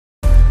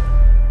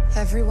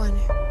Everyone,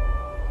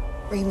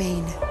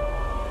 remain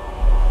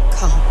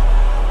calm.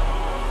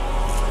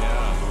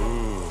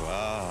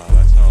 Yeah,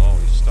 that's how it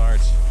always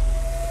starts.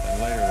 And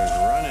later there's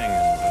running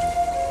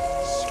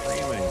and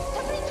screaming.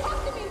 Somebody talk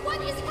to me! What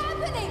is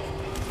happening?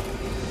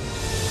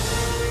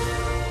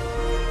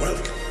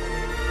 Welcome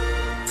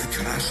to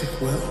Jurassic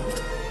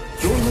World.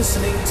 You're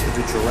listening to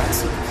the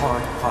Jurassic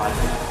Park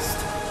podcast.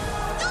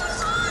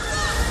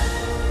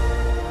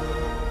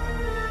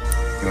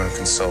 You want to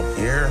consult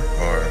here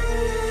or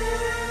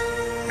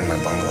in my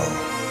bungalow?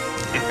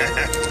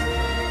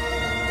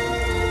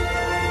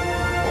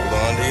 Hold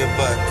on to your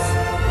butts.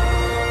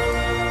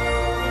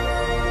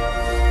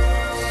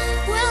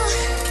 Well,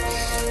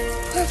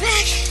 we're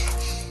back.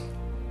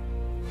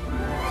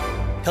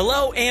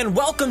 Hello and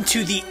welcome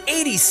to the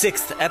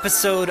 86th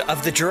episode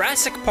of the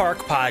Jurassic Park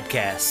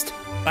podcast.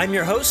 I'm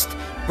your host,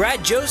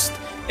 Brad Jost,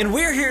 and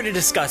we're here to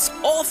discuss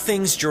all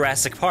things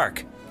Jurassic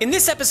Park. In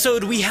this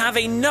episode, we have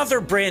another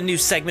brand new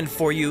segment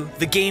for you,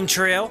 The Game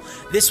Trail.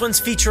 This one's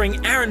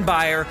featuring Aaron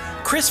Beyer,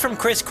 Chris from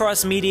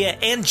ChrisCrossMedia,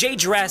 and Jaye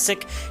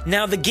Jurassic.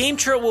 Now, The Game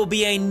Trail will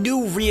be a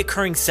new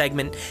reoccurring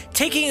segment,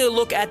 taking a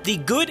look at the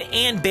good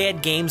and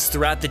bad games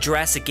throughout the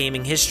Jurassic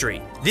gaming history.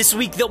 This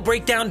week, they'll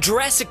break down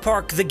Jurassic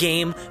Park the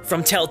Game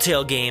from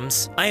Telltale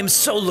Games. I am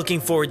so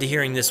looking forward to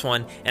hearing this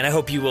one, and I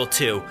hope you will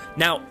too.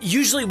 Now,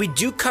 usually we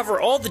do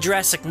cover all the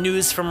Jurassic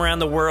news from around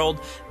the world,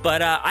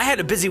 but I had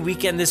a busy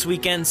weekend this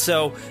weekend,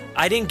 so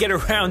I didn't get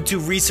around to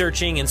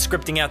researching and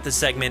scripting out the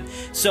segment,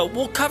 so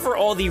we'll cover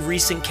all the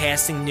recent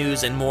casting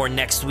news and more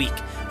next week.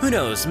 Who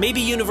knows, maybe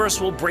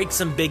Universal will break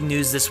some big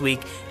news this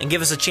week and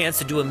give us a chance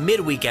to do a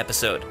midweek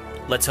episode.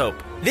 Let's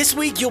hope. This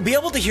week, you'll be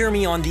able to hear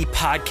me on the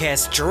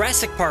podcast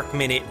Jurassic Park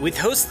Minute with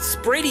hosts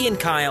Brady and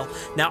Kyle.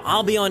 Now,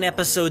 I'll be on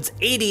episodes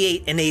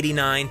 88 and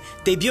 89,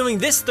 debuting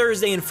this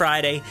Thursday and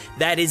Friday.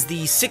 That is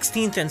the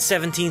 16th and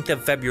 17th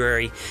of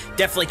February.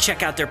 Definitely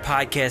check out their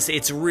podcast.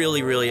 It's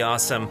really, really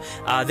awesome.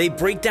 They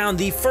break down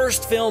the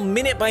first film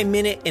minute by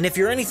minute, and if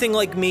you're anything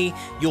like me,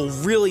 you'll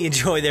really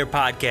enjoy their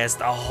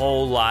podcast a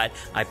whole lot,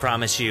 I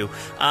promise you.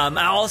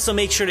 I'll also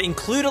make sure to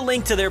include a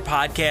link to their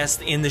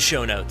podcast in the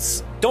show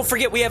notes. Don't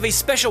forget, we have a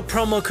special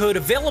promo code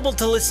available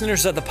to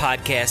listeners of the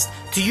podcast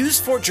to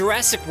use for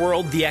Jurassic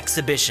World The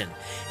Exhibition.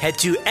 Head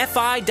to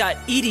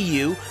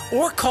fi.edu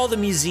or call the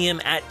museum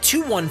at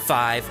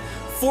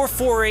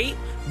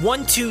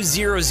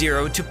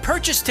 215-448-1200 to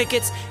purchase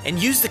tickets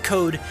and use the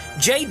code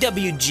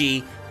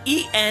JWGENER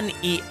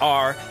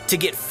to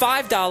get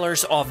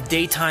 $5 off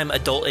daytime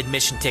adult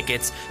admission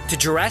tickets to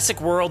Jurassic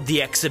World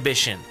The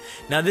Exhibition.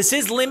 Now, this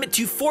is limited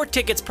to 4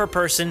 tickets per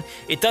person.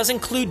 It does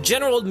include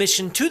general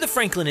admission to the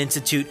Franklin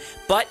Institute,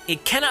 but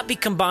it cannot be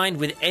combined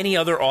with any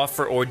other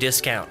offer or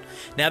discount.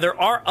 Now, there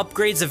are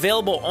upgrades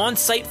available on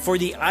site for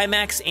the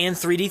IMAX and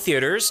 3D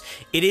theaters.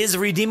 It is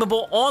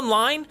redeemable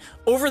online,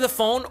 over the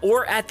phone,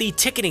 or at the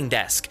ticketing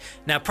desk.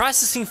 Now,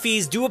 processing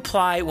fees do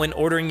apply when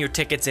ordering your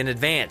tickets in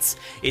advance.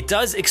 It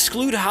does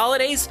exclude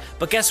holidays,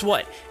 but guess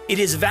what? It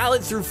is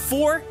valid through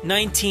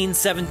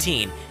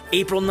 4/19/17.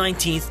 April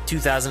 19th,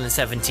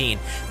 2017.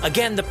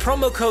 Again, the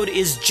promo code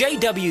is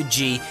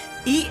JWGENER.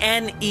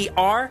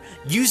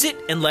 Use it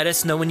and let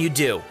us know when you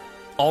do.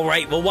 All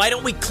right, well, why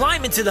don't we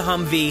climb into the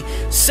Humvee,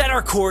 set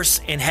our course,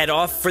 and head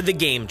off for the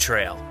game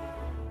trail.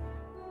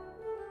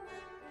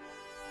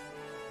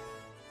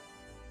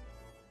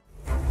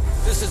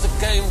 This is a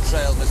game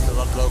trail, Mr.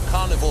 Ludlow.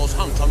 Carnivores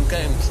hunt on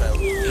game trails.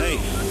 Hey,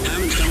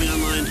 Hammond's coming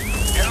online.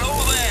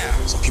 Hello there!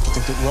 Some people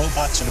think that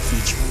robots are the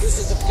future. This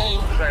is a game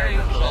trail,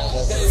 Mr.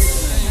 Ludlow.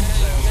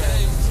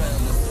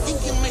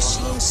 Thinking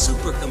machine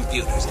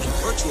supercomputers and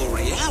virtual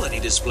reality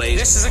displays.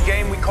 This is a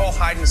game we call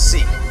hide and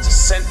seek. It's a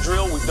scent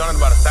drill. We've done it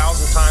about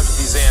 1,000 times with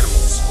these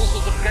animals. This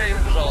is a game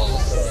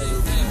trail.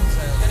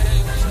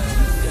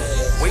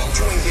 Wait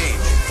to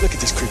engage. Look at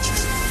these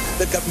creatures.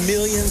 They've got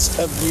millions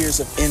of years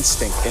of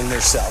instinct in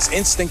their cells.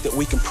 Instinct that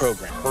we can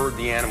program. Herd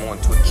the animal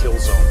into a kill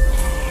zone.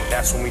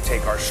 That's when we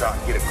take our shot.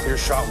 Get a clear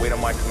shot, wait on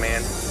my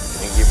command,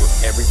 and give her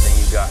everything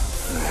you got.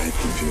 I hate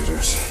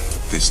computers.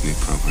 This new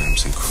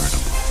program's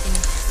incredible.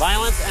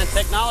 Violence and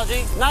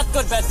technology, not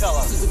good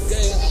bedfellows. This is a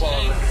game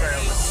trail.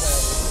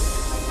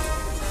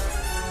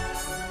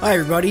 Hi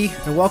everybody,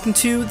 and welcome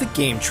to The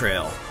Game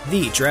Trail,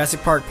 the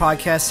Jurassic Park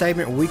podcast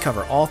segment where we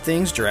cover all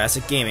things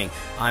Jurassic gaming.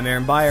 I'm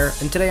Aaron Beyer,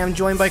 and today I'm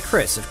joined by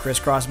Chris of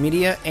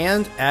ChrisCrossMedia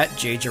and at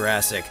Jaye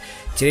Jurassic.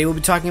 Today we'll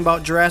be talking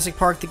about Jurassic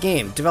Park the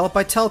Game, developed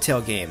by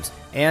Telltale Games.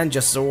 And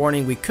just as a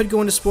warning, we could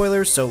go into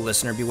spoilers, so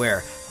listener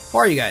beware. How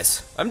are you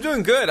guys? I'm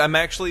doing good. I'm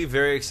actually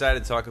very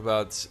excited to talk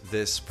about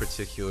this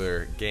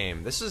particular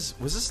game. Was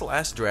this the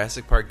last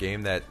Jurassic Park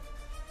game that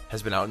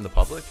has been out in the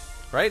public?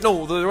 Right?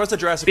 No, there was a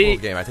Jurassic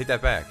World game. I take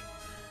that back.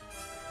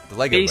 The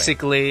Lego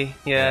basically, game.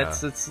 Yeah,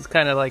 it's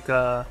kind of like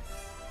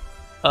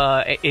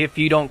if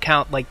you don't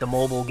count like the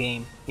mobile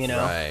game, you know.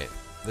 Right.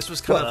 This was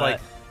kind of like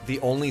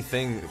the only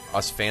thing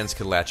us fans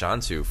could latch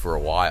onto for a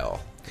while,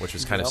 which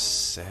was kind of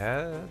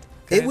sad.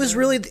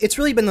 It's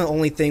really been the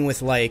only thing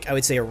with, like, I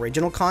would say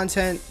original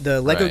content.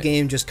 The Lego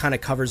game just kind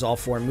of covers all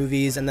 4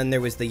 movies, and then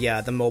there was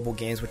the mobile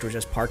games, which were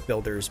just park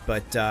builders.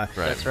 But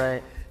that's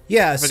right.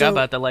 Yeah, I forgot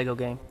about the Lego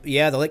game.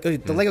 Yeah, the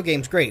Lego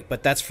game's great,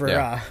 but that's for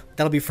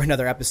that'll be for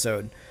another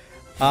episode.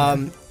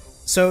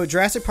 So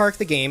Jurassic Park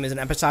the game is an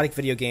episodic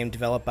video game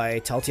developed by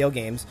Telltale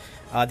Games.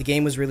 The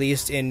game was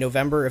released in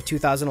November of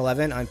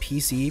 2011 on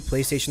PC,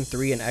 PlayStation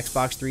 3, and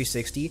Xbox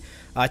 360.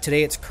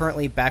 Today it's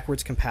currently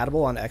backwards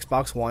compatible on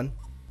Xbox One.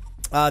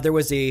 There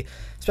was a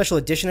special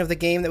edition of the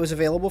game that was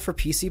available for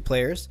PC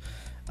players,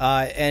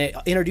 and it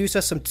introduced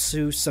us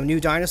to some new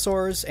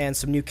dinosaurs and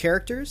some new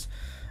characters.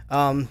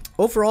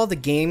 Overall, the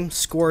game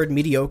scored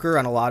mediocre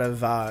on a lot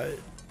of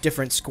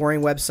different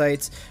scoring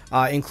websites,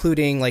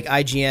 including like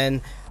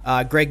IGN.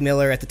 Greg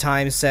Miller at the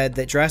time said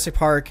that Jurassic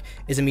Park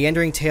is a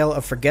meandering tale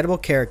of forgettable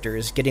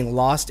characters getting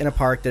lost in a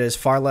park that is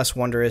far less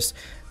wondrous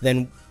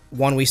than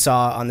one we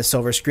saw on the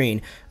silver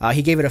screen.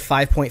 He gave it a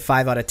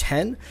 5.5 out of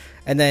 10.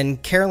 And then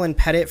Carolyn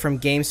Pettit from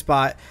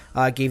GameSpot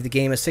gave the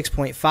game a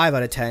 6.5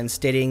 out of 10,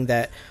 stating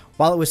that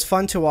while it was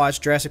fun to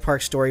watch Jurassic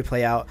Park's story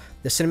play out,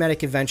 the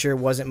cinematic adventure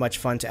wasn't much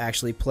fun to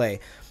actually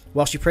play.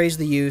 While she praised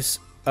the use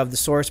of the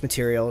source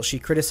material, she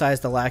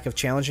criticized the lack of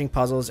challenging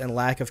puzzles and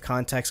lack of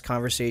context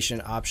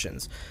conversation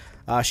options.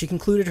 She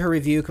concluded her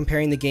review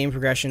comparing the game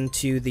progression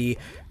to the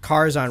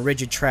cars on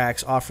rigid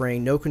tracks,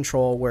 offering no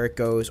control where it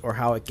goes or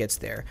how it gets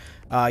there.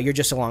 You're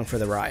just along for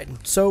the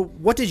ride. So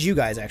what did you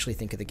guys actually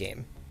think of the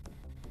game?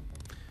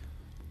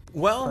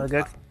 Well,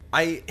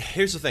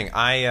 here's the thing.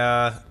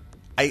 I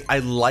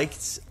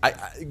liked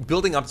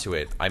building up to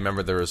it. I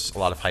remember there was a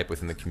lot of hype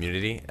within the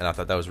community, and I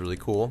thought that was really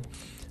cool.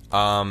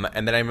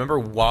 And then I remember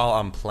while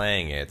I'm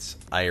playing it,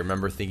 I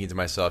remember thinking to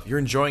myself, you're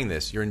enjoying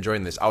this.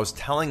 I was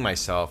telling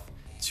myself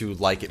to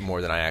like it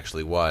more than I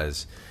actually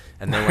was.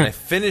 And then when I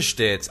finished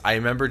it, I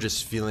remember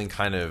just feeling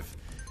kind of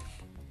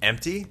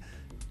empty.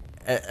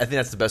 I think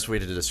that's the best way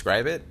to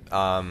describe it.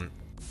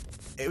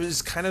 It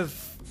was kind of,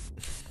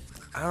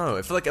 I don't know,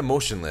 it felt like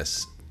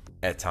emotionless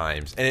at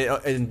times.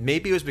 And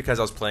maybe it was because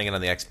I was playing it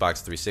on the Xbox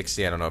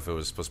 360. I don't know if it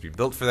was supposed to be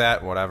built for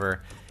that,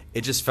 whatever.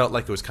 It just felt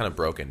like it was kind of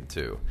broken,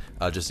 too.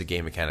 Just the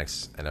game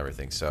mechanics and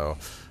everything. So,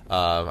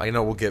 I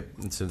know we'll get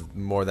into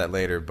more of that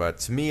later, but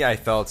to me, I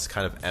felt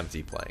kind of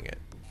empty playing it.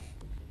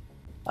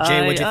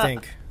 Jay, what'd you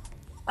think?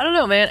 I don't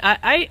know, man.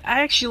 I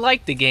actually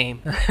liked the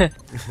game.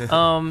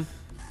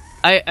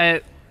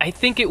 I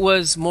think it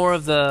was more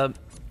of the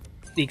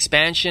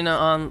expansion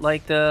on,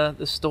 like, the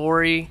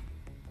story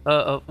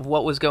of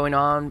what was going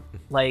on,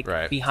 like,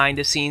 behind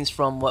the scenes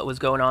from what was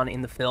going on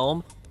in the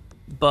film.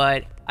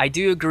 But I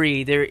do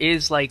agree, there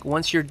is, like,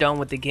 once you're done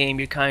with the game,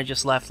 you're kind of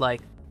just left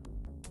like,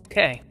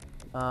 okay,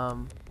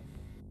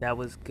 that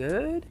was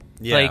good?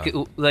 Yeah.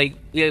 Like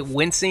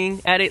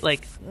wincing at it,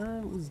 like,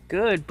 it was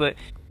good, but,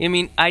 I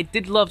mean, I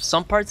did love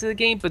some parts of the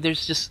game, but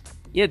there's just,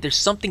 there's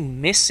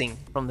something missing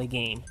from the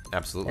game.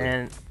 Absolutely.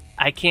 And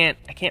I can't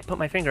put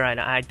my finger on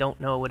it. I don't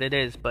know what it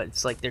is, but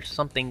it's like there's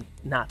something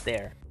not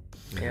there,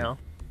 you know?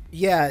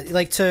 Yeah,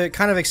 like, to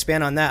kind of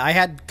expand on that, I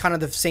had kind of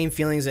the same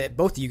feelings that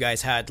both of you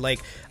guys had. Like,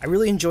 I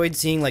really enjoyed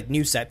seeing, like,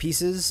 new set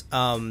pieces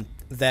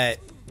that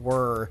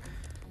were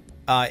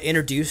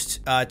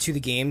introduced to the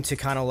game to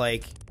kind of,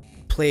 like,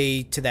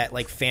 play to that,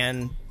 like,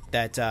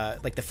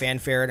 like, the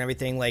fanfare and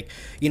everything. Like,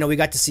 you know, we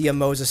got to see a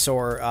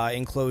mosasaur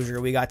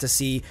enclosure. We got to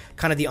see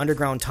kind of the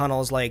underground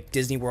tunnels like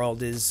Disney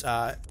World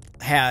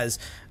has.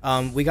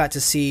 We got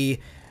to see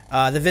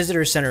the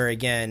visitor center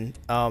again.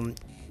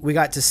 We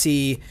got to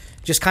see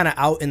just kind of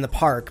out in the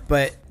park.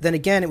 But then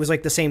again, it was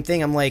like the same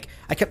thing. I'm like,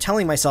 I kept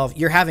telling myself,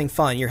 you're having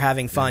fun, you're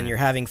having fun, you're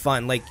having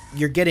fun. Like,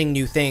 you're getting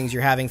new things,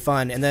 you're having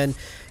fun. And then,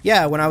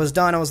 when I was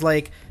done, I was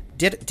like,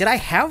 did I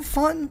have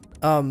fun?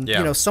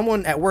 You know,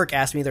 someone at work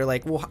asked me, they're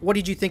like, well, what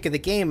did you think of the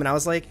game? And I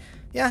was like,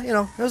 yeah, you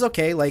know, it was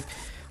okay. Like,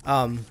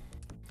 I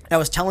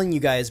was telling you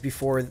guys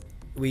before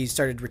we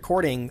started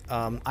recording,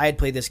 I had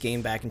played this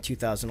game back in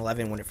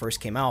 2011 when it first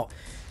came out.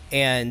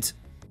 And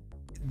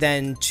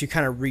then to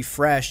kind of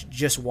refresh,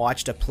 just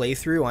watched a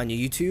playthrough on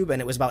YouTube, and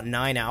it was about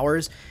 9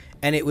 hours,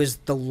 and it was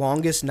the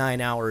longest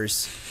 9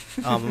 hours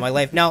of my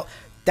life. Now,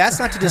 that's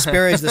not to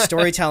disparage the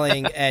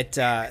storytelling at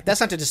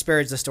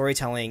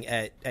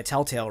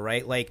Telltale,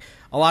 right? Like,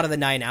 a lot of the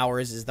 9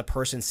 hours is the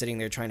person sitting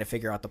there trying to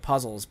figure out the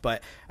puzzles,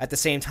 but at the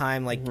same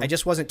time, like, I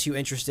just wasn't too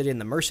interested in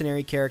the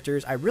mercenary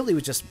characters. I really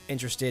was just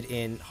interested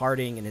in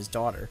Harding and his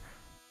daughter.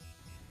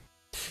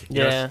 You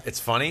know, it's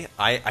funny.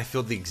 I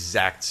feel the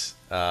exact.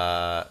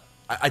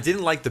 I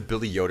didn't like the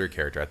Billy Yoder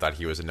character. I thought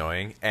he was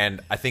annoying, and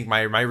I think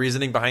my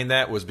reasoning behind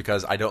that was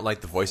because I don't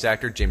like the voice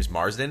actor James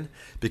Marsden,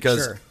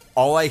 because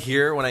all I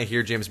hear when I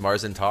hear James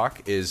Marsden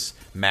talk is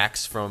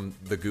Max from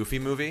the Goofy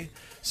movie.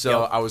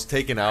 So I was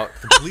taken out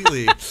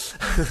completely.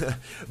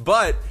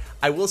 But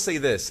I will say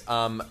this: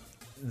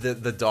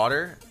 the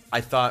daughter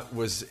I thought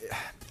was.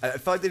 I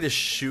felt like they just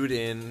shoot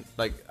in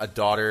like a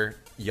daughter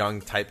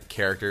young type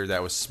character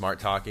that was smart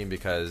talking,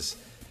 because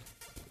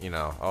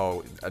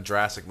a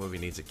Jurassic movie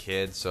needs a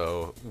kid,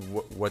 so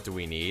what do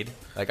we need?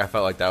 Like, I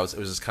felt like it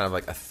was just kind of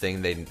like a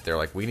thing. They're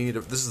like,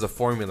 this is a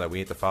formula. We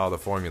need to follow the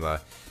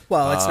formula.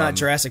 Well, it's not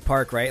Jurassic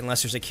Park, right?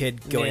 Unless there's a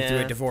kid going through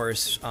a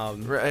divorce.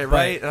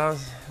 Right.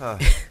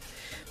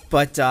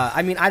 But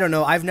I mean, I don't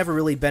know. I've never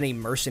really been a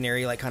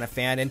mercenary like kind of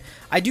fan, and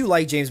I do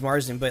like James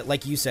Marsden. But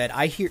like you said,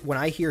 when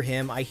I hear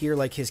him, I hear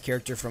like his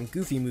character from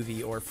Goofy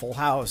Movie or Full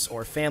House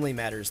or Family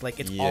Matters. Like,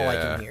 it's all I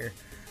can hear.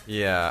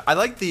 Yeah, I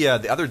like the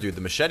other dude,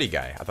 the machete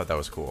guy. I thought that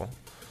was cool.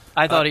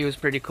 I thought he was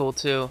pretty cool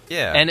too.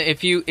 Yeah. And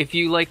if you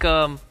like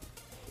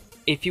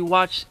if you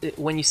watch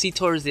when you see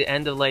towards the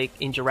end of like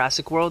in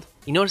Jurassic World,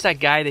 you notice that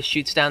guy that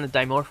shoots down the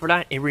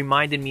Dimorphodon. It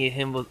reminded me of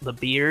him with the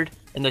beard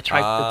and the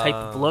type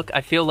of look.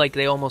 I feel like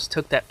they almost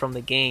took that from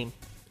the game.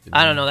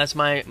 I don't know. That's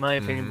my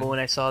opinion. But when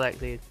I saw that,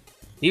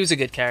 he was a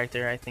good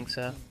character. I think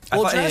so.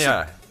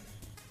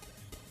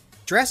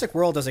 Jurassic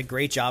World does a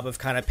great job of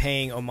kind of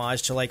paying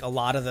homage to like a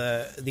lot of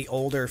the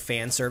older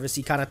fan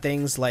servicey kind of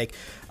things. Like,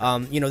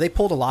 they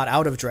pulled a lot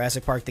out of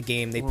Jurassic Park the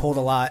game. They pulled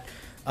a lot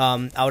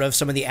out of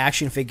some of the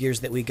action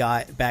figures that we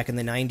got back in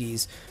the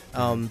 90s.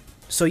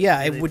 So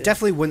yeah, it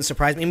definitely wouldn't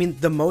surprise me. I mean,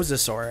 the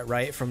Mosasaur,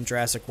 right, from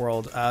Jurassic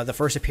World, the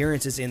first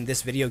appearance is in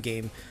this video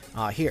game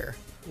here.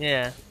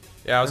 Yeah.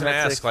 Yeah, I was going to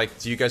ask, like,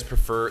 do you guys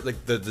prefer,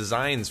 like, the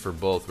designs for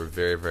both were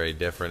very, very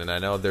different, and I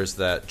know there's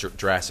that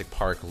Jurassic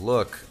Park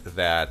look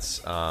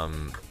that,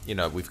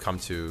 we've come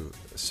to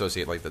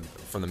associate, like,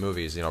 from the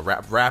movies,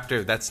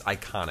 Raptor, that's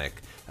iconic.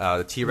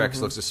 The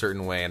T-Rex looks a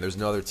certain way, and there's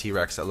no other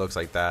T-Rex that looks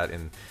like that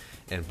in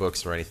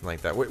books or anything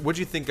like that. What do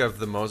you think of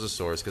the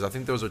Mosasaurs? Because I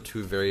think those are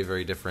two very,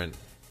 very different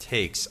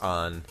takes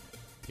on,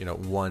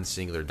 one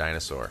singular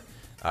dinosaur.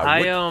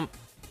 I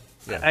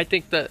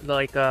think that,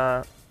 like,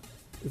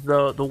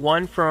 the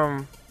one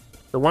from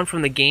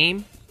the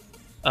game,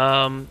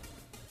 I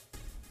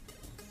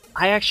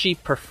actually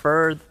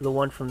preferred the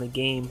one from the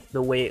game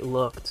the way it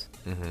looked.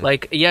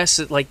 Like, yes,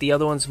 like the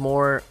other one's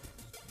more.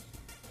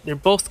 They're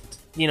both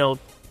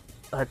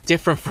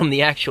different from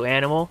the actual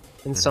animal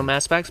in some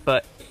aspects,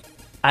 but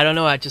I don't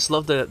know. I just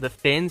love the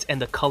fins and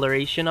the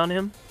coloration on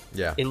him.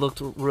 Yeah, it looked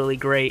really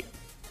great,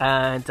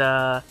 and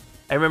I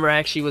remember I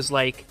actually was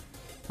like,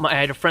 I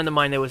had a friend of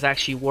mine that was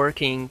actually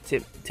working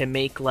to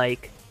make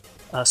like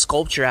a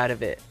sculpture out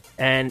of it,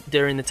 and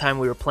during the time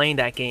we were playing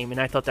that game, and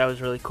I thought that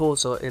was really cool.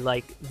 So it,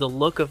 like, the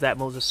look of that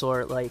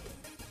Mosasaur, like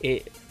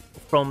it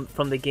from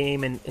the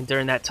game and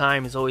during that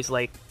time is always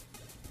like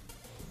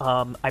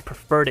I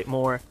preferred it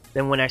more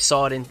than when I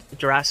saw it in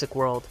Jurassic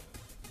World.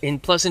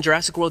 Plus in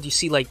Jurassic World you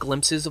see like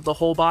glimpses of the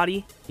whole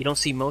body, you don't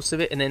see most of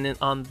it, and then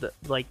on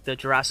the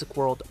Jurassic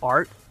World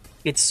art,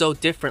 it's so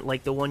different.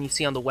 Like the one you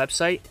see on the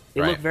website,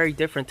 they look very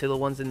different to the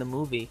ones in the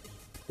movie.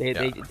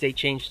 They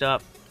changed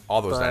up.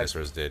 All those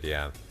dinosaurs did,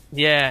 yeah.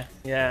 Yeah.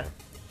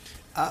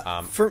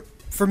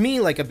 For me,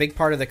 like, a big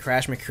part of the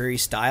Crash McCreary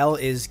style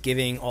is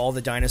giving all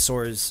the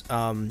dinosaurs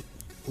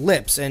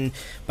lips, and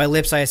by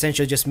lips I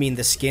essentially just mean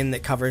the skin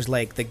that covers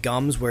like the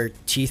gums where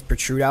teeth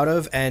protrude out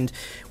of, and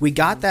we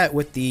got that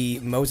with the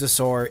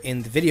Mosasaur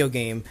in the video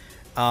game,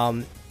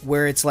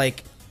 where it's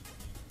like,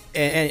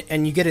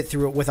 and you get it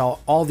through with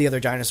all the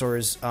other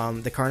dinosaurs,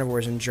 the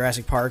carnivores in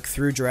Jurassic Park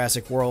through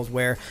Jurassic World,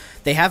 where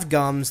they have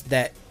gums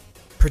that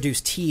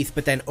produce teeth,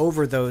 but then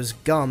over those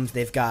gums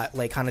they've got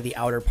like kind of the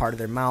outer part of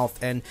their mouth.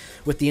 And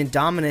with the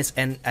Indominus,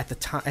 and at the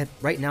time,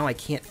 right now I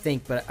can't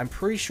think, but I'm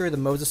pretty sure the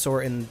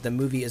Mosasaur in the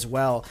movie as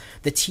well,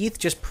 the teeth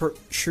just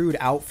protrude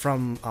out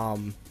from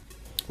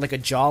like a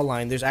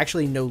jawline. There's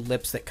actually no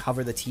lips that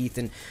cover the teeth,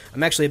 and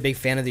I'm actually a big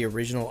fan of the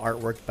original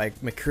artwork by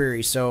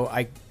McCreary, so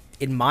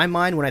in my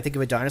mind, when I think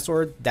of a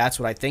dinosaur, that's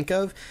what I think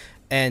of.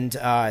 And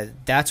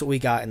that's what we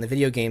got in the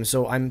video game.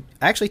 So I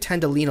actually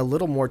tend to lean a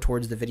little more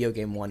towards the video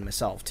game one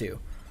myself too.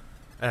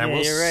 And I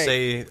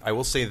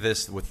will say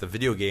this, with the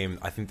video game,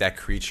 I think that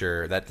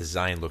creature, that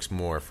design looks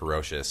more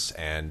ferocious.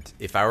 And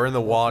if I were in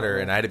the water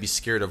and I had to be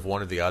scared of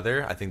one or the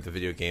other, I think the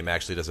video game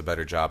actually does a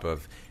better job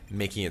of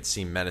making it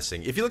seem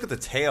menacing. If you look at the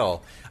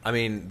tail, I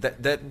mean,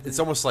 that it's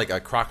almost like a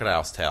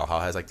crocodile's tail, how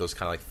it has like those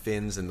kind of like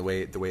fins, and the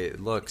way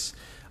it looks.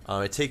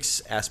 It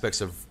takes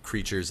aspects of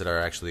creatures that are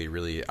actually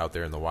really out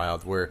there in the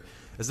wild, where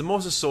as the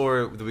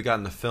Mosasaur that we got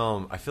in the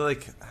film, I feel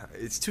like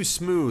it's too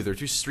smooth or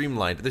too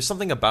streamlined. There's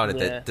something about it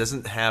that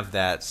doesn't have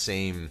that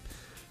same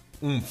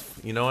oomph.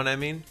 You know what I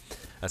mean?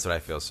 That's what I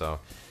feel. So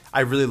I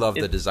really love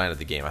the design of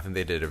the game. I think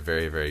they did a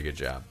very, very good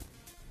job.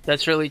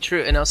 That's really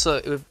true. And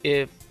also,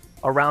 if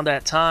around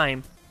that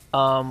time,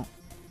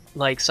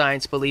 like,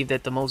 science believed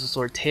that the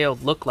Mosasaur tail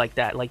looked like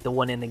that, like the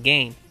one in the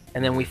game.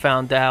 And then we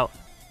found out,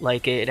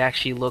 like, it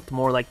actually looked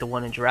more like the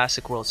one in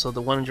Jurassic World. So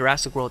the one in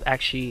Jurassic World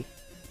actually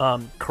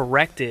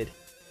corrected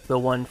the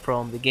one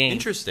from the game.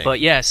 Interesting. But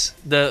yes,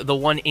 the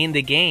one in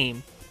the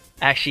game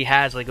actually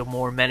has like a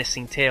more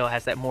menacing tail,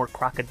 has that more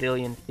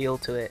crocodilian feel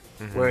to it.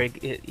 Where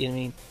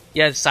the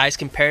size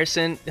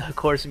comparison, of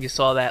course, if you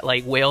saw that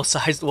like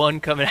whale-sized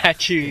one coming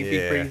at you, you'd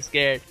be pretty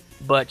scared.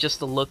 But just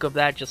the look of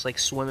that, just like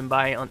swimming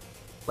by on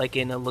like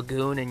in a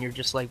lagoon, and you're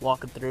just like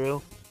walking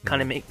through,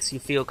 kind of makes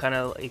you feel kind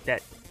of like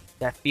that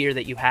that fear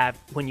that you have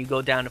when you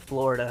go down to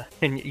Florida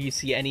and you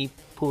see any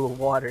pool of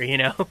water, you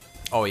know?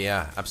 Oh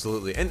yeah,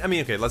 absolutely. And I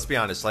mean, okay, let's be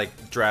honest.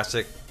 Like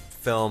Jurassic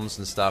films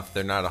and stuff,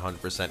 they're not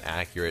 100%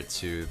 accurate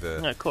to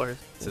the of course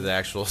to the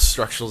actual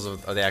structures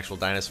of the actual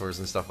dinosaurs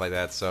and stuff like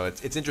that. So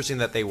it's interesting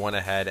that they went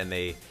ahead and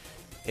they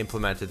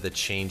implemented the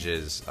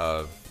changes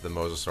of the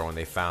mosasaur when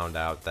they found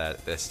out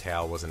that this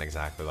tail wasn't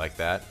exactly like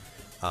that.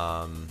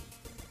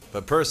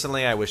 But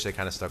personally, I wish they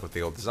kind of stuck with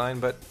the old design.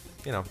 But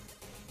you know,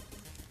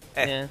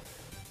 yeah.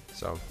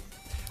 So,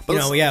 but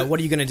what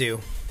are you gonna do?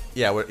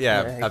 Yeah,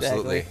 exactly.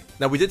 Absolutely.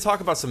 Now, we did talk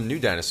about some new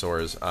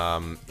dinosaurs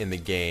in the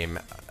game.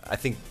 I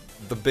think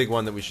the big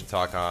one that we should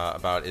talk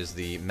about is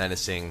the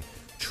menacing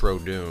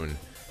Trodoon.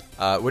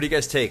 What do you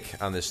guys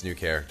take on this new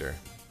character?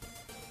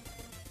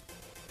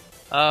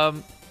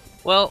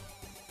 Well,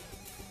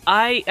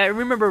 I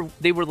remember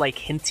they were like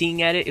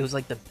hinting at it. It was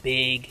like the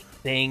big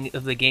thing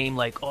of the game,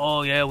 like,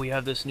 oh yeah, we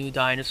have this new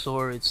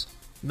dinosaur. It's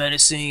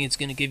menacing. It's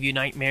gonna give you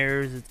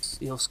nightmares.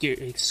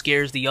 It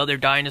scares the other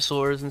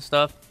dinosaurs and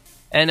stuff.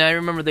 And I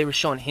remember they were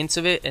showing hints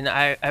of it, and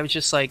I was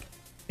just like,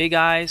 big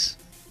eyes,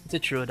 it's a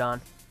Troodon.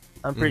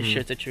 I'm pretty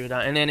sure it's a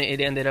Troodon. And then it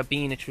ended up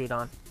being a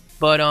Troodon.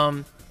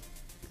 But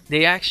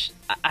they actually,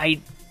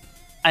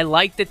 I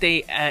like that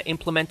they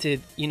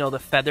implemented, the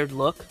feathered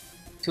look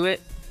to it,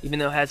 even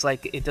though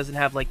it doesn't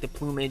have like the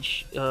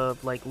plumage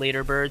of like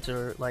later birds,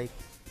 or like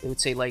they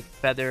would say like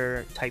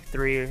feather type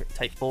 3 or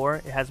type 4.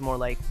 It has more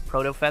like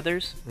proto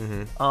feathers.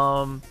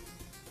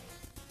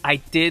 I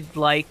did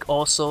like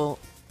also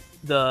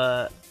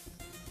the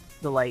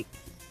like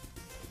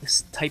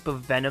this type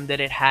of venom that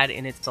it had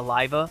in its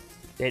saliva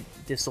that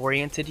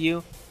disoriented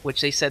you,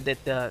 which they said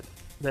that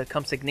the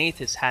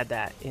Compsognathus had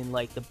that in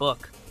like the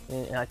book.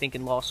 And I think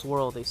in Lost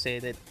World they say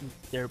that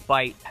their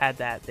bite had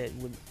that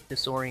would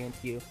disorient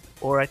you.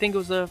 Or I think it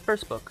was the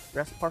first book,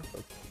 Jurassic Park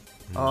book.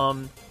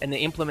 And they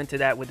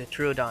implemented that with the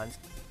Troodons.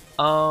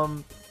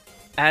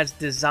 As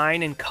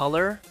design and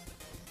color,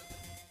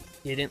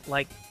 didn't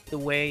like the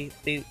way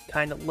they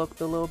kind of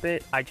looked a little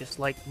bit. I just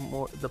like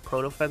more the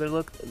proto feather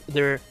look.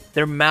 Their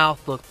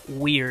mouth looked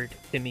weird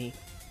to me.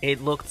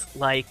 It looked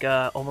like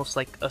almost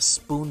like a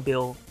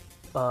spoonbill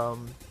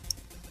pelican,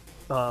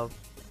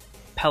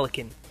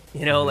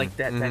 like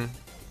that. That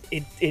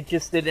it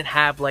just didn't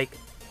have like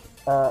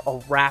a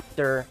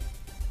raptor,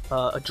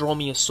 a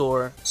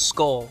dromaeosaur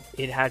skull.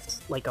 It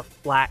has like a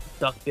flat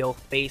duckbill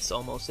face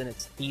almost, and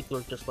its teeth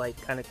were just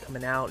like kind of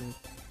coming out. And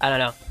I don't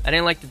know. I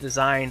didn't like the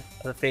design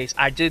of the face.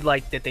 I did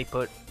like that they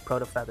put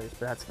proto feathers,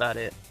 but that's about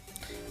it.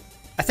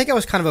 I think I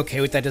was kind of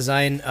okay with that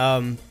design.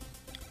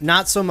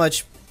 Not so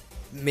much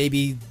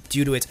maybe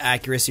due to its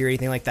accuracy or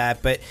anything like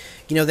that, but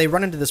they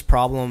run into this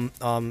problem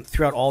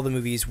throughout all the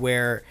movies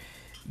where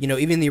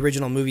even the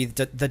original movie,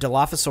 the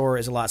Dilophosaur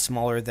is a lot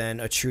smaller than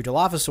a true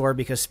Dilophosaur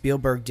because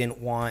Spielberg didn't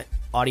want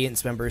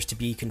audience members to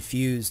be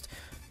confused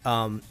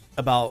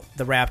about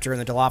the raptor and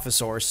the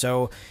Dilophosaur.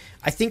 So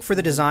I think for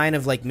the design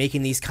of like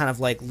making these kind of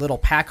like little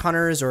pack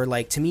hunters, or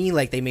like to me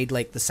like they made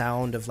like the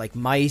sound of like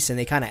mice and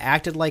they kind of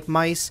acted like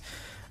mice.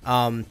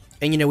 And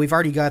we've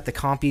already got the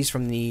compies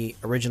from the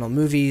original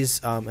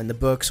movies and the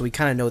book, so we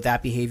kind of know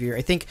that behavior.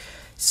 I think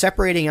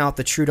separating out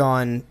the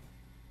Troodon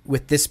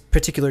with this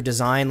particular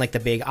design, like the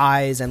big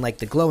eyes and like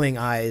the glowing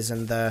eyes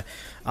and the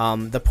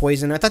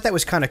poison, I thought that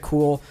was kind of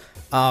cool.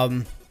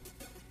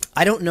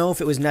 I don't know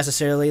if it was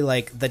necessarily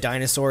like the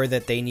dinosaur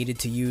that they needed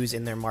to use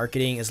in their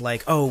marketing is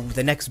like, oh,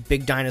 the next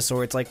big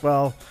dinosaur. It's like,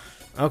 well,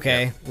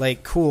 okay,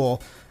 like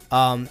cool.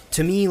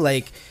 To me,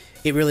 like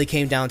it really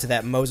came down to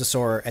that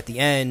mosasaur at the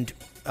end,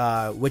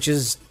 which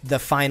is the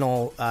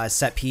final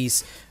set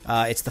piece.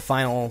 It's the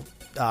final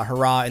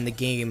hurrah in the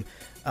game.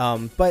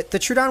 But the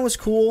Troodon was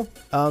cool.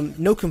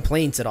 No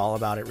complaints at all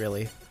about it,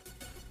 really.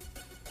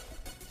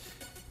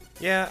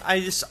 Yeah,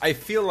 I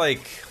feel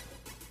like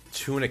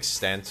to an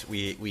extent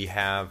we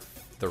have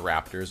the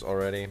raptors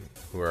already,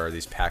 who are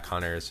these pack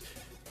hunters.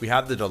 We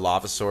have the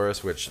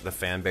Dilophosaurus, which the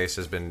fan base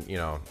has been,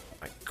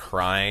 like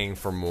crying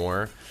for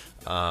more.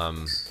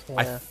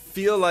 I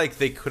feel like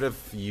they could have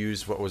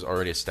used what was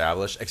already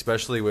established,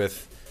 especially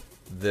with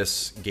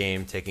this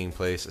game taking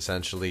place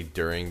essentially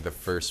during the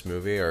first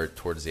movie or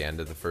towards the end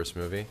of the first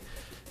movie.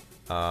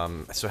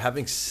 So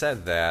having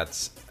said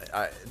that,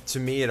 to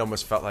me it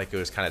almost felt like it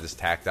was kind of just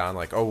tacked on,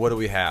 like, oh, what do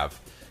we have?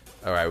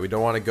 All right, we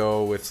don't want to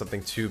go with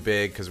something too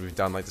big because we've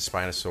done like the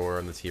Spinosaur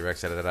and the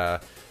T-Rex,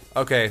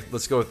 Okay,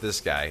 let's go with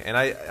this guy. And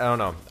I don't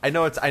know. I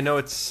know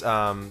it's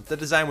the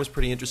design was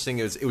pretty interesting.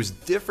 It was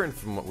different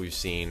from what we've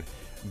seen,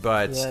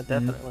 but yeah,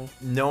 definitely.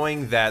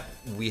 Knowing that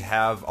we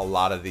have a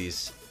lot of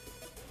these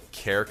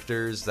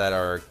characters that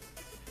are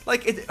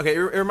like it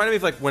reminded me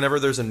of like whenever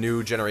there's a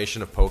new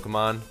generation of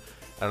Pokemon.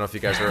 I don't know if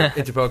you guys are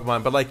into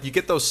Pokemon, but like you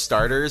get those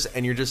starters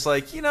and you're just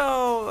like,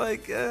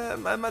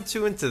 I'm not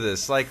too into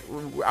this. Like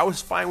I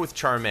was fine with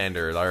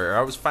Charmander, or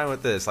I was fine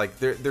with this. Like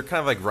they're kind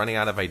of like running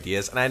out of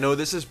ideas. And I know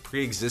this is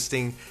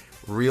pre-existing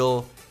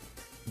real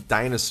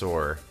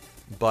dinosaur,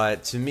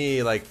 but to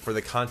me, like for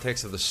the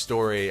context of the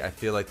story, I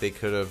feel like they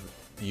could have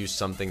use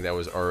something that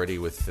was already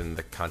within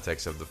the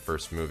context of the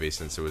first movie,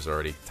 since it was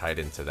already tied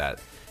into that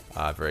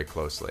very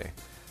closely.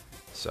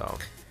 So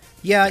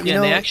yeah, you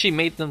know, they actually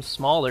made them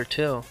smaller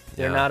too.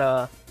 They're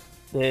not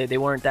they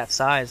weren't that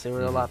size. They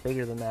were a lot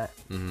bigger than that.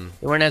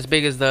 They weren't as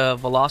big as the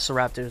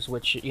Velociraptors,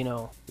 which, you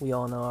know, we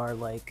all know are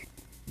like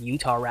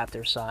Utah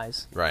Raptor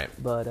size. Right.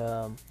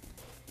 But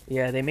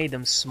yeah, they made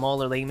them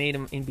smaller. They made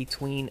them in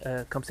between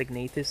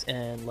Compsognathus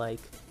and like,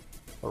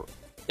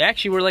 they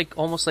actually were like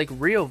almost like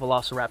real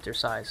Velociraptor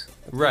size.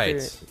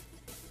 Right.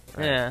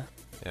 Yeah.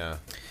 Yeah.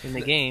 In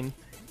the game.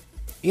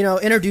 You know,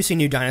 introducing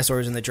new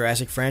dinosaurs in the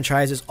Jurassic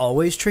franchise is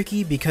always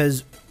tricky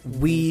because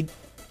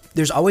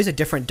there's always a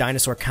different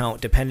dinosaur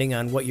count depending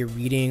on what you're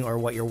reading or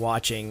what you're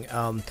watching.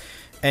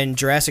 And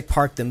Jurassic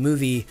Park, the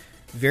movie,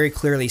 very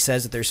clearly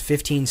says that there's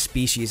 15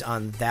 species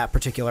on that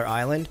particular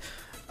island.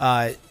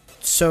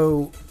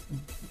 So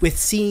with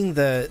seeing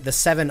the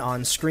 7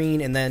 on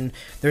screen, and then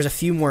there's a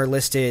few more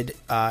listed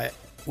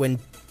when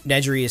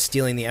Nedry is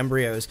stealing the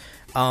embryos,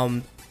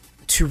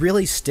 to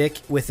really stick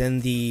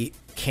within the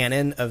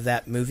canon of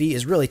that movie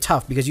is really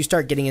tough, because you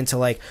start getting into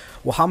like,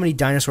 well, how many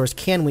dinosaurs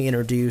can we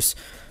introduce,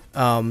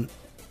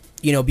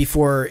 you know,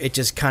 before it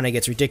just kind of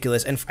gets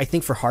ridiculous. And I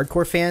think for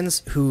hardcore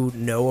fans who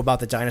know about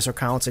the dinosaur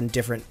counts in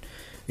different,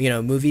 you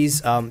know,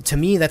 movies, to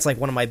me, that's like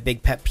one of my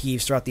big pet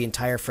peeves throughout the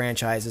entire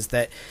franchise, is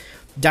that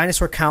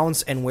dinosaur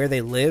counts and where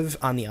they live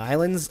on the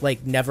islands, like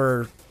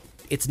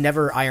it's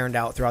never ironed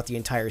out throughout the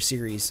entire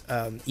series.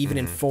 Even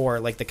in 4,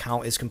 like the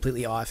count is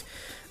completely off.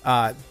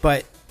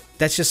 But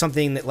that's just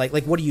something that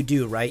like what do you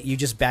do, right? You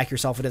just back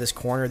yourself into this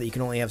corner that you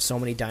can only have so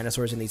many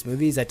dinosaurs in these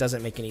movies. That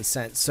doesn't make any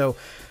sense. So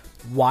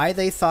why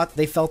they felt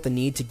the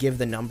need to give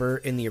the number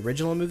in the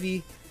original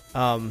movie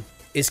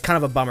is kind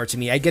of a bummer to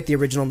me. I get the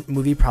original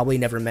movie probably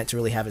never meant to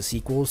really have a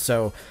sequel,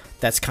 so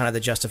that's kind of the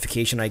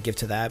justification I give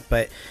to that.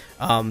 But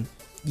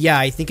yeah,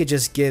 I think it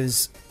just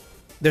gives,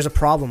 there's a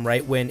problem,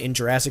 right, when in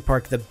Jurassic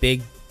Park the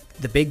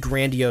big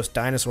grandiose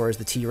dinosaur is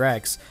the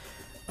T-Rex,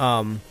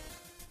 and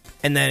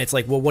then it's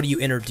like, well, what do you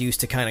introduce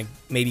to kind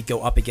of maybe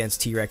go up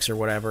against T-Rex or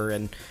whatever?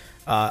 And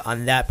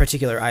on that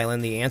particular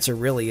island, the answer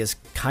really is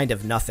kind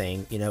of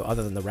nothing, you know,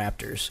 other than the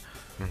raptors.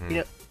 You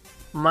know,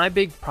 my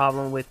big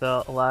problem with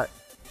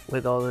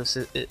all this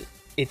is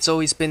it's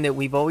always been that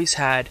we've always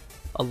had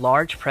a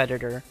large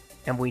predator,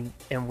 and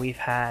we've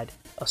had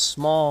a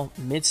small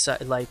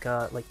mid-size, like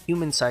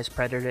human-sized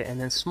predator, and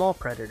then small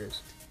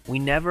predators. We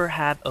never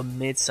have a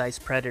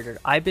mid-sized predator.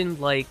 I've been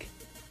like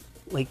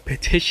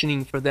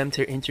petitioning for them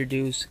to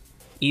introduce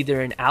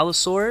either an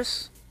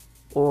Allosaurus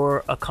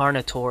or a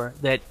Carnotaur.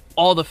 That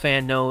all the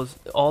fans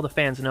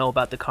know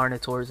about the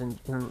Carnotaurs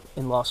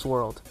in Lost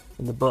World,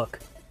 in the book.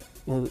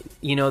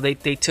 You know, they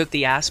took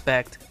the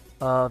aspect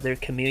of their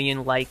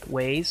chameleon-like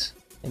ways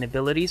and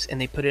abilities,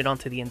 and they put it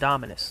onto the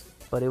Indominus.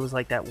 But it was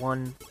like that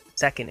 1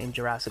 second in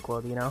Jurassic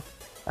World, you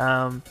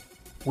know?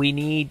 We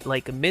need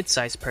like a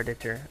mid-sized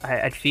predator.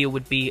 I'd feel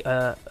would be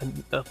a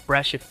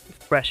fresh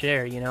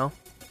air, you know?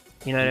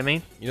 You know what I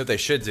mean? You know what they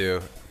should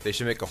do? They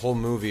should make a whole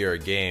movie or a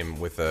game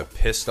with a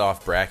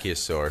pissed-off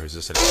brachiosaur who's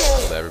just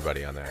to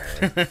everybody on there.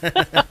 Right?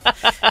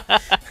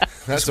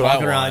 That's what I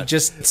want. Around,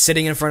 just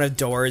sitting in front of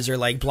doors or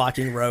like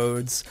blocking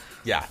roads.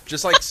 Yeah,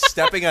 just like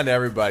stepping on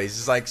everybody. He's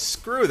just like,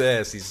 screw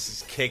this. He's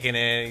just kicking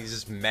in. He's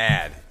just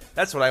mad.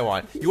 That's what I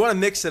want. You want to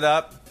mix it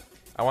up?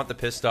 I want the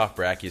pissed-off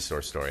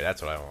brachiosaur story.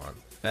 That's what I want.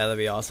 Yeah, that'd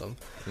be awesome.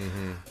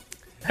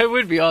 It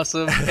would be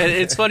awesome. And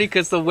it's funny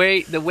because the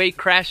way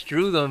Crash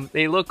drew them,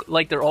 they look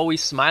like they're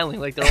always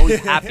smiling, like they're always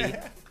happy.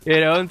 You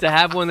know, and to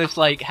have one that's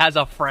like has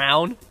a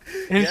frown,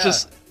 and it's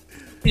just,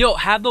 you know,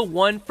 have the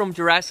one from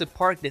Jurassic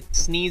Park that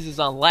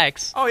sneezes on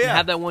Lex. Oh yeah. And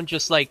have that one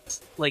just like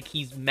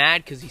he's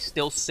mad because he's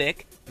still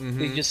sick.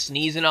 He's just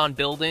sneezing on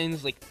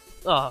buildings, like.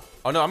 Oh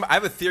no! I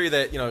have a theory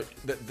that, you know,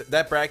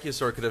 that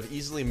brachiosaur could have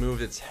easily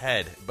moved its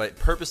head, but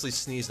purposely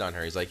sneezed on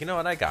her. He's like, you know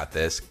what? I got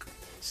this.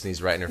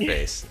 Sneezed right in her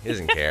face. He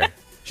doesn't care.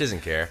 She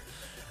doesn't care.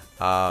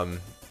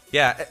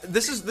 Yeah,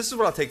 this is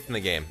what I'll take from the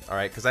game. All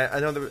right, because I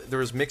know there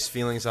was mixed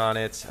feelings on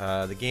it.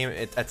 The game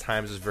at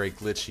times was very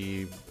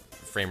glitchy.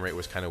 Frame rate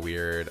was kind of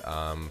weird.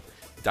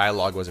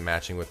 Dialogue wasn't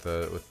matching with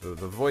the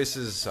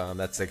voices.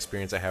 That's the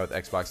experience I had with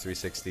Xbox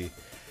 360.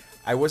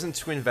 I wasn't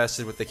too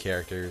invested with the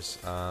characters.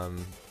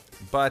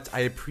 But I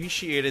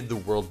appreciated the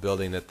world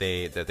building that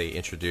they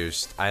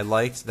introduced. I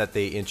liked that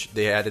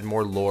they added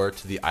more lore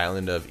to the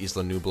island of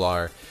Isla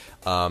Nublar.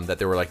 That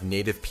there were like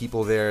native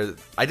people there.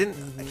 I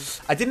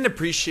didn't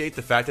appreciate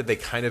the fact that they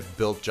kind of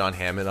built John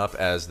Hammond up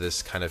as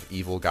this kind of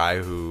evil guy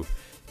who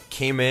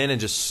came in and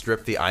just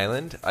stripped the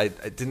island. I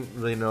didn't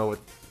really know what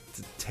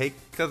to take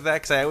of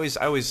that, because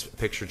I always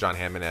picture John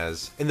Hammond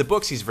as, in the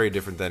books he's very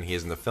different than he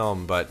is in the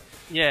film, but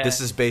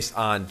this is based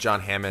on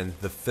John Hammond,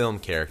 the film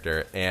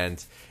character,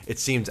 and it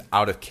seemed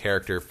out of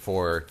character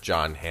for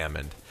John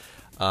Hammond.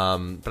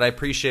 But I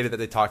appreciated that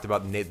they talked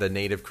about the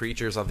native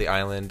creatures of the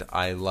island.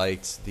 I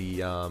liked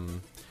the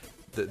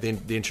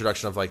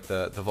introduction of like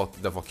the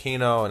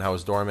volcano and how it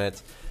was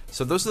dormant.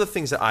 So those are the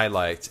things that I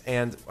liked.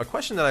 And a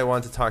question that I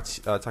wanted to talk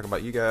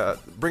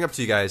about bring up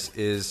to you guys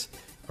is,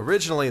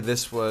 originally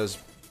this was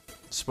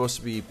supposed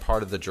to be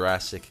part of the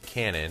Jurassic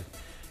canon.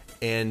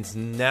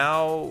 And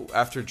now,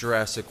 after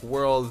Jurassic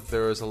World,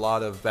 there was a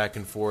lot of back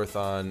and forth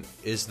on,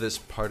 is this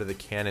part of the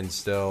canon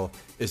still?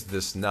 Is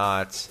this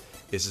not?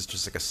 Is this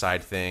just like a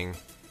side thing?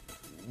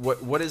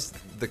 What is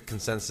the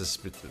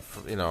consensus,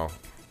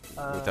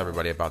 with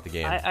everybody about the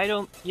game? I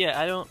don't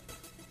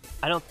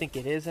think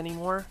it is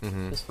anymore.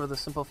 Just for the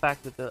simple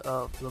fact that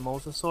the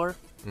mosasaur.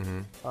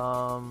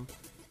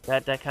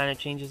 That kind of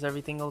changes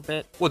everything a little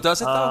bit. Well,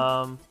 does it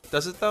though?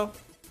 Does it though?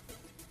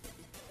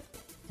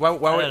 Why I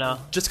don't know.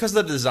 Just because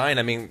of the design,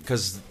 I mean,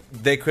 because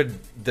the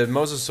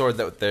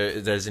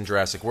mosasaur that's in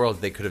Jurassic World,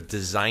 they could have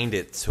designed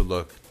it to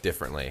look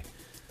differently.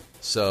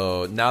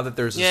 So now that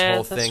there's this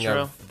whole thing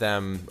of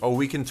them,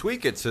 we can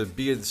tweak it to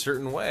be a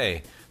certain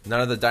way.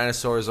 None of the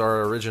dinosaurs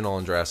are original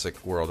in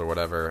Jurassic World or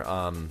whatever.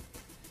 I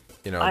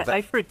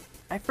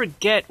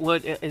forget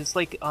what it's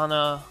like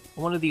on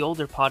one of the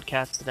older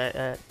podcasts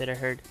that I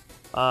heard.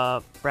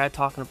 Brad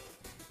talking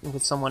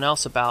with someone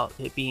else about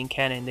it being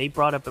canon. They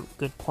brought up a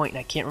good point, and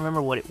I can't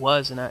remember what it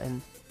was,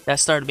 and that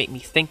started to make me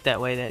think that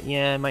way. That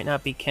it might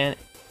not be canon.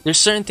 There's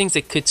certain things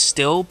that could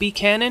still be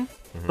canon,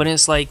 but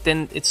it's like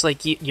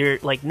you're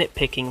like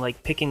nitpicking,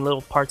 like picking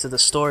little parts of the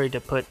story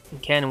to put in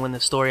canon when the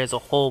story as a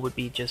whole would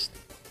be just,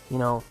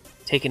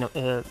 taking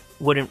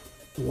wouldn't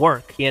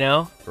work.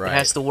 Right. It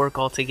has to work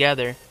all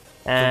together.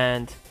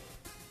 And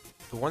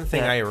the one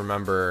thing I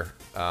remember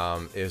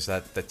is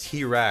that the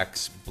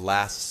T-Rex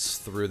blasts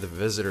through the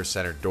visitor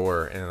center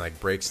door and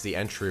breaks the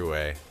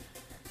entryway.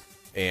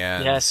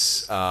 And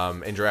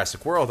in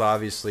Jurassic World,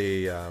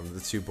 obviously,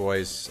 the two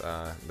boys,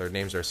 their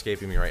names are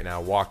escaping me right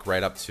now, walk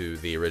right up to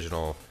the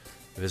original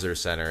visitor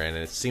center, and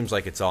it seems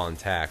like it's all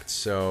intact.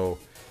 So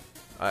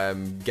I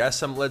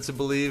guess I'm led to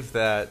believe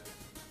that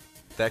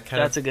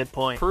that's a good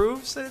point.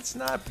 Proves that it's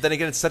not. But then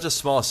again, it's such a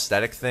small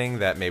aesthetic thing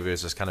that maybe it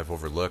was just kind of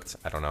overlooked.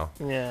 I don't know.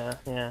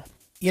 Yeah.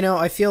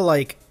 I feel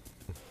like,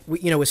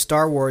 with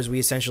Star Wars, we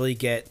essentially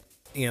get,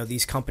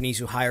 these companies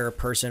who hire a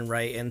person,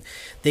 right? And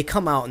they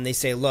come out and they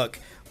say, look,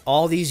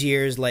 all these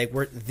years,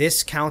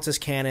 this counts as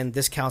canon,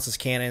 this counts as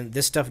canon,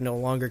 this stuff no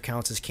longer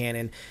counts as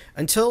canon.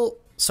 Until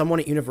someone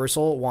at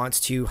Universal wants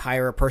to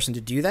hire a person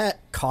to do that,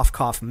 cough,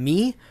 cough,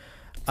 me,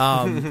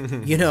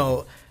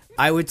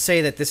 I would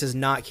say that this is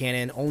not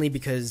canon only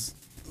because,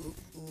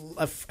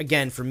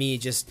 again, for me,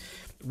 just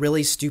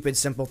really stupid,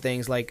 simple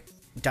things like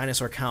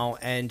dinosaur count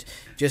and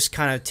just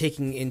kind of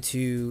taking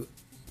into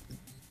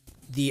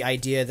the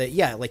idea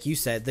that, like you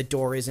said, the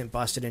door isn't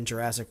busted in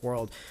Jurassic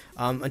World.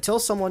 Until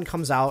someone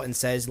comes out and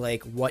says,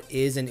 what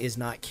is and is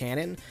not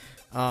canon,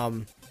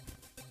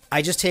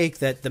 I just take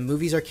that the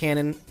movies are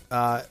canon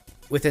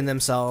within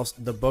themselves,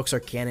 the books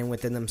are canon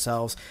within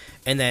themselves,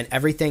 and then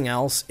everything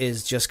else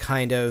is just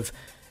kind of,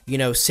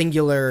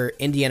 singular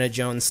Indiana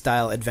Jones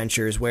style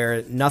adventures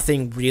where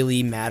nothing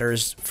really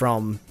matters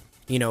from,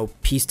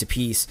 piece to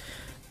piece.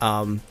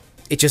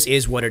 It just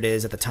is what it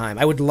is at the time.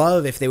 I would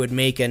love if they would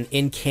make an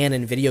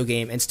in-canon video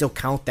game and still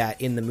count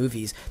that in the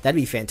movies. That'd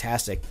be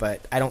fantastic, but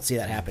I don't see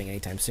that happening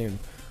anytime soon.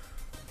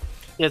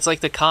 Yeah, it's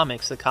like the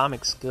comics. The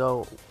comics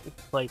go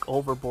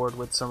overboard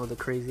with some of the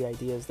crazy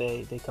ideas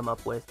they come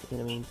up with. You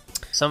know what I mean?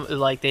 Some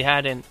they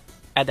had an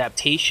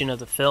adaptation of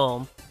the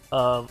film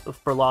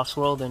for Lost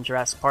World and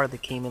Jurassic Park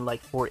that came in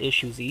 4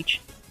 issues each.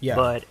 Yeah.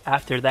 But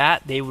after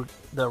that, the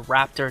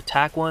raptor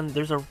attack one.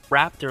 There's a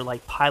raptor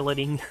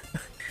piloting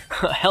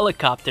a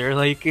helicopter. You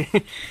know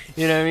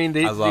what I mean?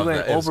 I love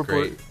went that.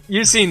 overboard. It's great.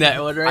 You've seen that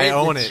one, right? I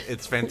own it.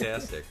 It's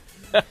fantastic.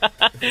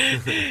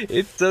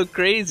 It's so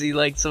crazy,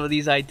 some of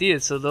these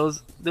ideas. So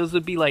those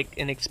would be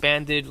an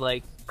expanded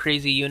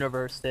crazy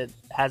universe that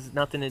has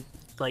nothing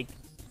to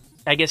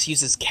I guess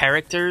uses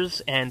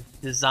characters and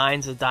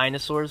designs of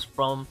dinosaurs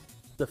from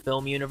the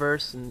film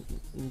universe and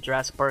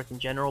Jurassic Park in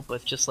general,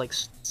 but just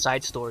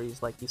side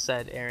stories, like you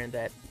said, Aaron,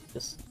 that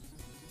just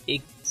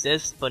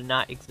exist but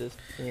not exist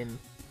in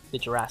the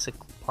Jurassic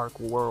Park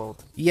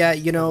world. Yeah,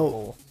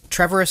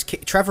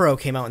 Trevorrow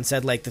came out and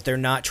said that they're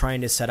not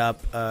trying to set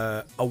up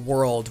a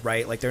world,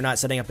 right? They're not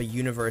setting up a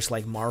universe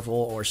like Marvel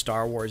or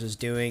Star Wars is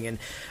doing. And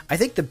I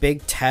think the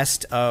big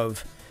test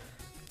of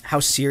how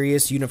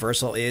serious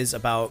Universal is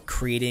about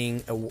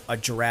creating a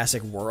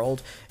Jurassic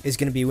World is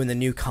going to be when the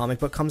new comic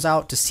book comes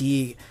out, to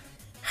see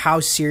how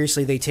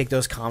seriously they take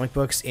those comic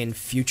books in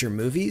future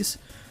movies.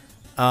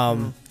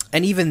 And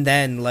even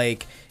then,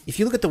 if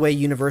you look at the way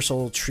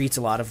Universal treats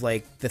a lot of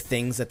the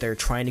things that they're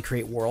trying to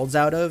create worlds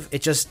out of,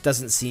 it just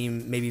doesn't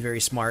seem maybe very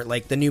smart.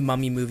 The new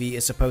Mummy movie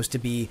is supposed to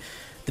be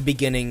the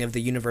beginning of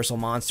the Universal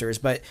monsters,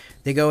 but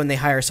they go and they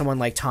hire someone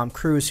like Tom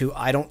Cruise, who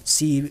I don't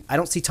see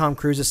Tom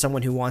Cruise as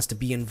someone who wants to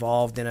be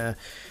involved in a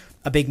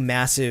big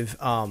massive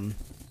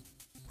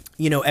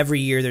every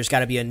year there's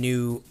got to be a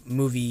new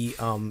movie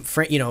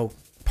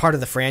part of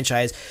the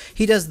franchise.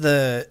 He does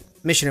the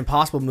Mission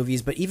Impossible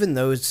movies, but even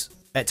those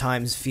at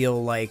times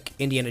feel like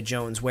Indiana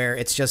Jones, where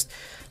it's just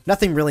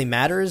nothing really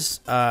matters.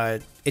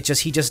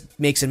 He just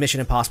makes a Mission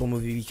Impossible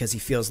movie because he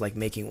feels like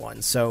making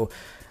one. So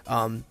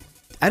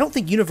I don't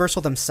think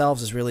Universal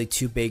themselves is really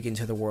too big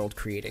into the world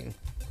creating.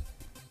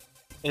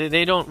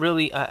 They don't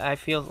really. I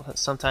feel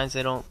sometimes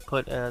they don't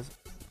put as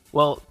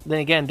well. Then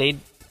again, they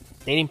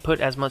didn't put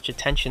as much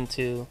attention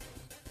to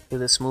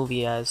this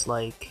movie as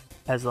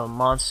a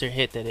monster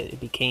hit that it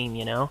became.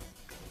 You know.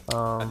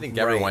 I think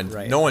everyone,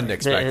 no one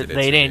expected it.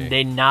 They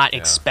did not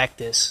expect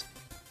this.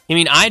 I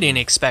mean, I didn't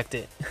expect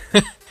it.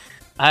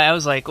 I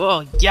was like,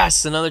 "Oh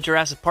yes, another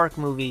Jurassic Park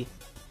movie,"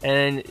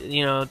 and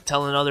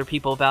telling other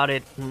people about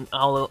it, and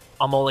I'm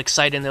all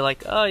excited. And they're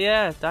like, "Oh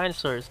yeah,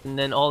 dinosaurs!" And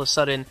then all of a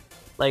sudden,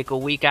 like a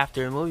week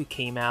after the movie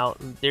came out,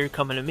 they're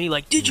coming to me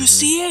like, "Did you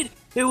see it?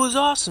 It was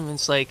awesome." And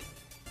it's like,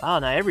 oh,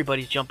 now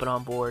everybody's jumping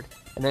on board.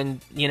 And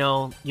then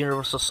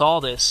Universal saw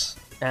this,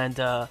 and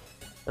they're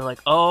like,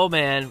 "Oh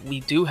man,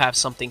 we do have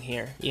something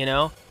here,"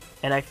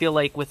 And I feel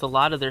like with a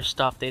lot of their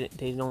stuff, they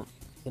don't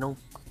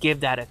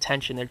give that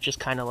attention. They're just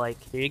kind of like,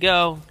 "Here you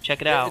go,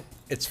 check it out."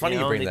 It's funny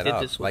you bring that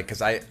up, like,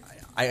 because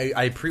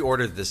I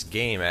pre-ordered this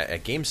game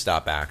at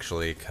GameStop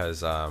actually,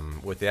 because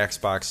with the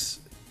Xbox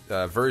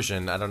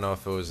version, I don't know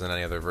if it was in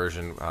any other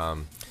version.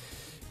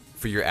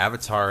 For your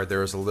avatar, there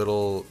was a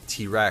little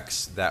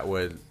T-Rex that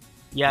would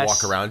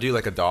walk around you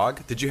like a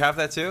dog. Did you have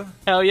that too?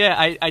 Hell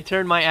yeah! I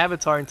turned my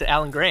avatar into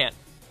Alan Grant.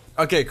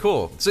 Okay,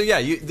 cool. So yeah,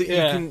 you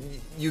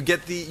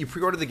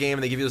pre-order the game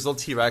and they give you this little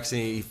T-Rex and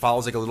he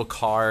follows like a little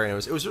car, and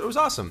it was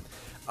awesome.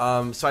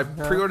 So I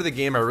pre-ordered the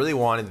game. I really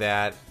wanted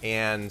that,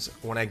 and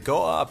when I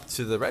go up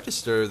to the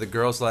register, the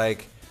girl's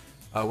like,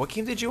 "What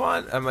game did you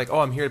want?" I'm like, "Oh,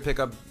 I'm here to pick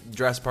up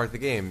Jurassic Park the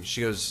game."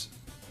 She goes,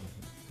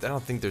 "I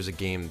don't think there's a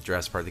game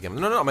Jurassic Park the game."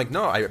 No. I'm like,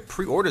 "No, I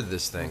pre-ordered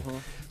this thing."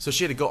 So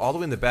she had to go all the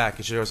way in the back,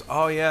 and she goes,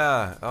 "Oh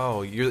yeah,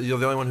 you're the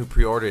only one who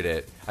pre-ordered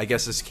it. I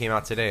guess this came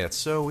out today. That's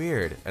so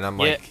weird." And I'm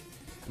like,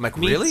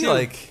 really? Too.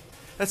 Like,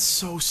 that's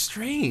so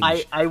strange.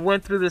 I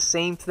went through the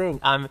same thing.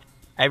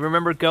 I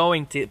remember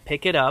going to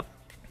pick it up,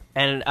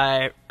 and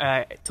I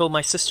told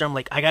my sister, I'm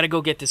like, "I gotta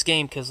go get this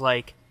game because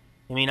I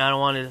don't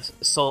want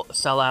to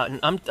sell out." And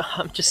I'm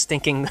just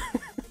thinking,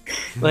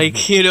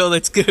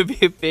 that's gonna be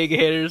a big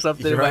hit or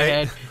something in my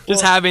head.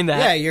 Just having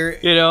that.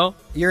 Yeah,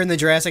 you're in the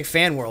Jurassic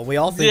fan world. We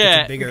all think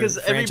it's a bigger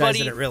franchise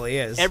than it really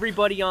is.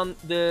 Everybody on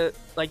the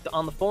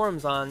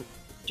forums on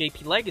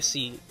JP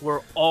Legacy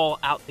were all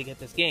out to get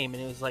this game,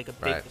 and it was like a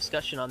big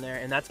discussion on there.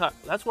 And that's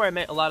where I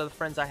met a lot of the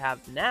friends I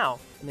have now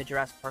in the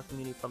Jurassic Park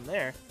community from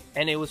there.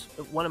 And it was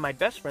one of my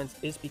best friends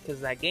is because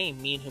of that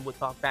game. Me and him would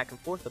talk back and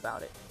forth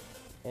about it,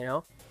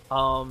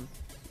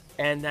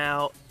 And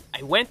now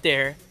I went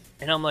there,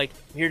 and I'm like,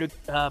 "I'm here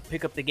to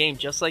pick up the game,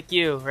 just like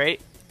you,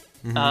 right?"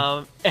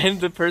 And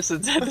the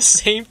person said the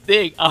same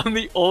thing. I'm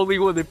the only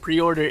one that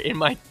pre-ordered in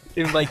my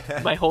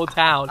whole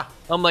town.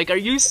 I'm like, "Are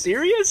you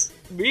serious?"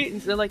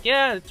 And they're like,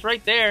 "Yeah, it's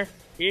right there.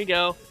 Here you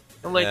go."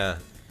 I'm like,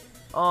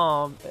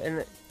 "Oh,"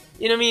 and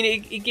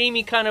it gave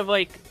me kind of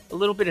like a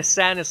little bit of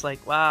sadness.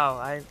 Like,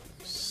 wow,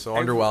 so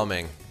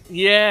underwhelming.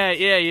 Yeah,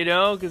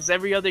 because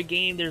every other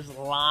game there's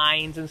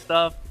lines and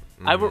stuff.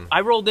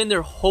 I rolled in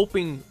there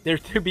hoping there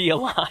to be a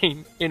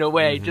line in a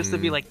way, just to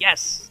be like,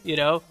 yes,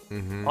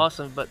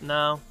 awesome. But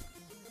no.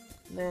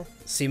 Nah.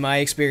 See, my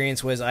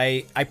experience was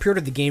I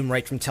pre-ordered the game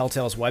right from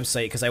Telltale's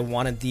website because I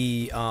wanted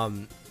the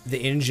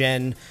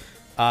InGen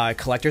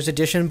collector's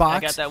edition box.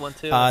 I got that one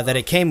too. That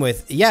it came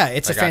with. Yeah,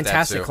 it's a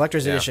fantastic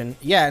collector's edition.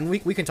 Yeah, and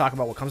we can talk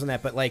about what comes in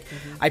that. But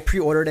I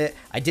pre-ordered it.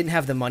 I didn't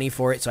have the money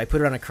for it, so I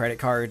put it on a credit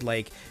card,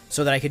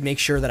 so that I could make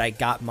sure that I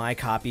got my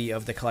copy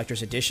of the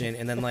collector's edition.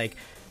 And then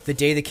the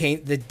day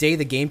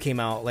the game came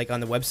out,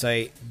 on the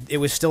website, it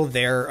was still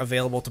there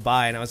available to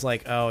buy, and I was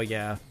like, oh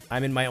yeah,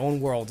 I'm in my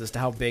own world as to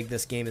how big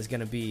this game is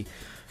going to be.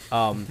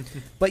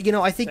 But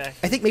I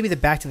think maybe the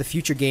Back to the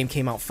Future game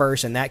came out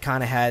first, and that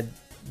kind of had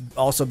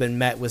also been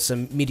met with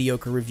some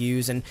mediocre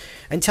reviews, and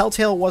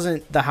Telltale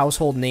wasn't the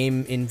household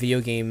name in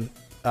video game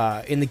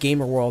in the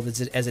gamer world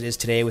as it is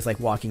today with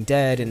Walking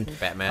Dead and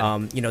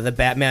Batman. The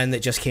Batman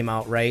that just came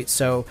out, right?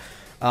 So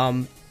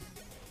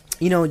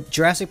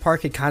Jurassic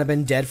Park had kind of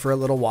been dead for a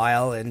little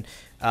while, and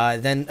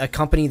then a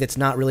company that's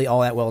not really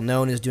all that well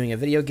known is doing a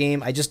video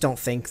game. I just don't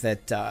think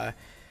that that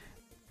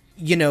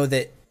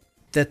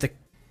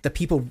the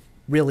people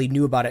really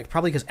knew about it,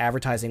 probably because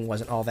advertising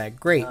wasn't all that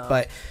great.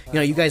 But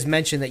you guys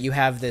mentioned that you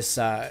have this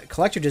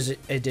collector's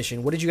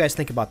edition. What did you guys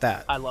think about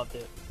that? I loved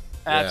it.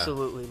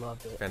 Absolutely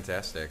loved it.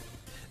 Fantastic.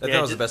 That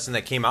was the best thing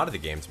that came out of the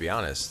game, to be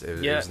honest. It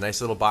was a nice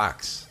little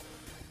box.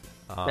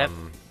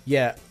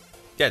 Yeah.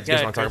 Yeah, do you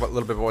guys want to talk a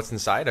little bit about what's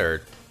inside,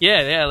 or?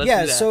 Yeah, let's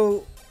do that.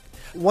 So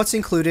what's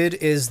included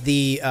is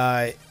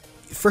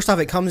first off,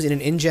 it comes in an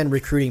InGen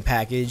recruiting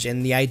package,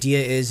 and the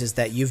idea is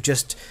that you've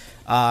just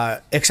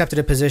accepted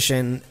a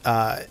position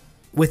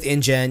with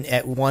InGen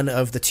at one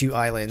of the two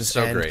islands.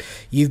 So great.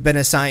 You've been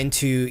assigned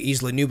to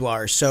Isla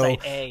Nublar. So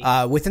Site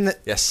A. Within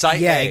the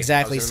Site A.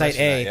 Exactly, Site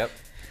A. Yep.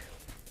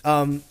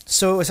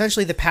 So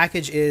essentially the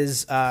package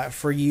is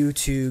for you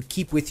to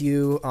keep with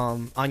you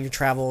on your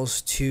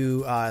travels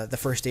to the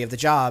first day of the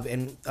job,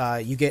 and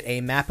you get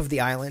a map of the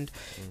island,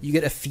 you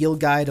get a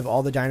field guide of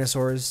all the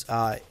dinosaurs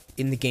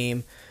in the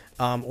game,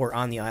 or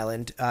on the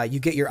island. You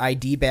get your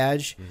ID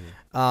badge,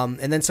 and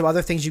then some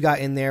other things you got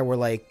in there were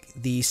like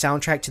the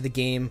soundtrack to the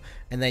game,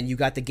 and then you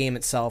got the game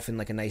itself in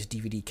like a nice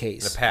DVD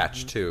case. And a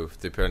patch too,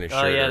 to put on your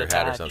shirt or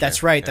hat or something.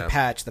 That's right, the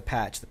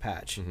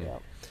patch. Yeah.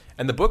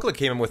 And the booklet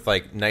came in with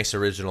like nice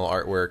original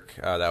artwork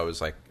that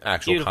was like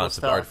actual Beautiful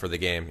concept stuff. art for the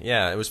game.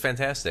 Yeah, it was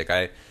fantastic.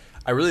 I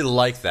really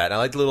liked that. I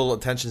liked the little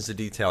attentions to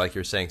detail, like you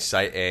were saying,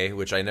 Site A,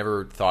 which I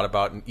never thought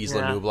about in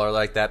Isla Nublar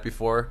like that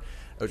before,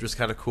 which was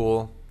kind of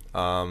cool.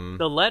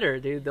 The letter,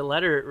 dude. The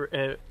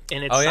letter,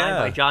 and it's Oh, signed yeah.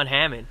 by John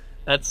Hammond.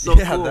 That's so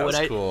Yeah, cool. that was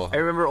When cool. I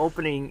remember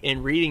opening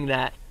and reading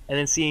that, and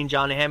then seeing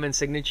John Hammond's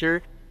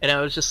signature, and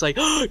I was just like,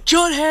 oh,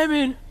 John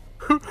Hammond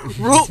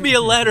wrote me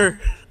a letter.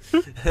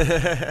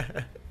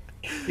 I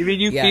mean,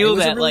 you feel it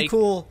was that, a really like,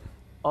 cool.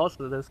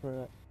 Also, this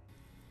one.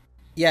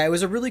 Yeah, it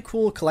was a really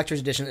cool collector's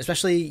edition,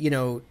 especially, you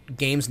know,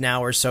 games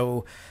now are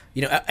so,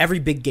 you know, every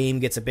big game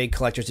gets a big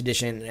collector's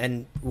edition,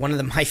 and one of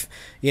them,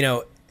 you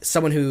know,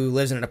 someone who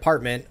lives in an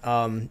apartment,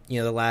 you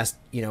know, the last,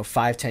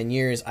 5-10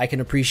 years, I can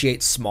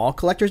appreciate small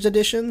collector's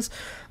editions,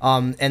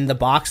 and the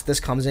box this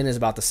comes in is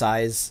about the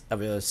size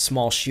of a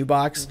small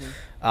shoebox,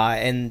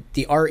 and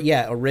the art,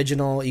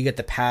 original, you get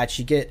the patch,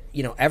 you get,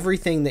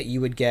 everything that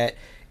you would get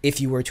if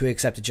you were to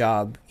accept a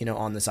job,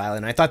 on this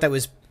island. I thought that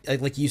was,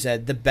 like you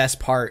said, the best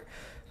part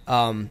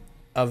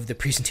of the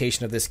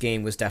presentation of this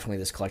game was definitely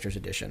this collector's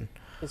edition.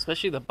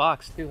 Especially the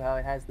box, too, how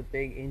it has the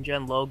big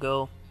InGen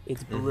logo.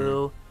 It's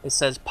blue. It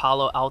says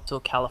Palo Alto,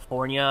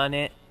 California on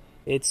it.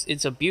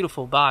 It's a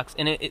beautiful box.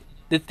 And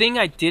the thing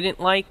I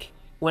didn't like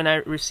when I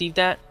received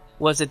that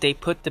was that they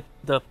put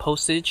the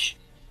postage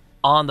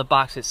on the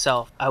box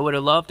itself. I would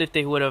have loved if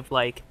they would have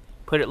like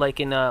put it like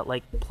in a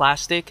like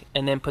plastic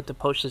and then put the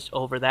postage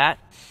over that,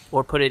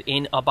 or put it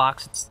in a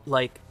box. It's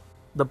like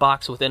the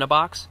box within a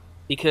box,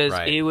 because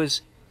it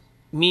was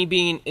me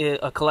being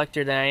a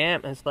collector that I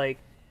am. It's like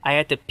I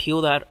had to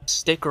peel that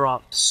sticker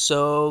off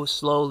so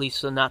slowly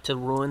so not to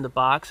ruin the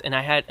box. And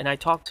I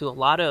talked to a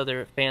lot of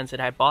other fans that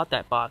had bought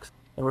that box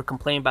and were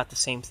complaining about the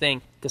same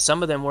thing, because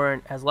some of them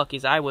weren't as lucky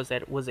as I was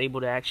that was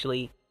able to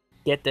actually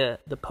get the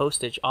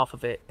postage off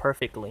of it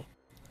perfectly.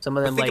 Some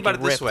of them think about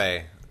it ripped. this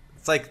way.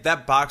 It's like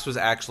that box was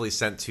actually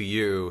sent to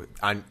you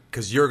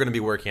because you're going to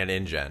be working at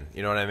InGen.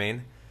 You know what I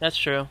mean? That's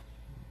true.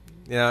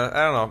 Yeah,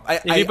 I don't know.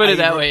 If you put it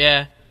that way,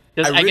 yeah.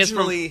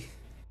 Originally,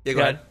 go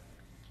ahead.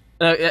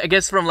 I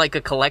guess from like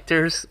a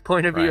collector's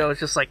point of view, I was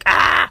just like,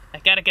 I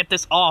gotta get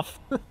this off.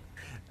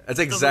 That's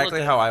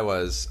exactly how I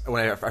was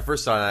when I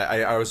first saw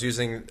it. I was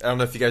using, I don't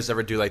know if you guys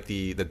ever do like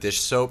the dish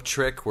soap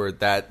trick where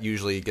that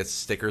usually gets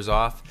stickers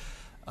off,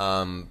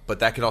 but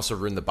that could also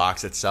ruin the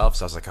box itself.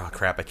 So I was like, oh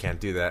crap, I can't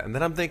do that. And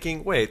then I'm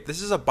thinking, wait,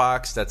 this is a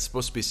box that's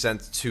supposed to be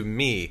sent to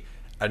me,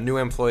 a new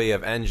employee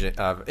of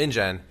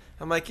InGen.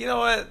 I'm like, you know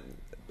what?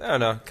 I don't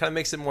know. Kind of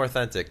makes it more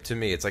authentic to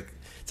me. It's like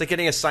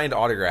getting a signed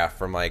autograph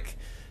from like,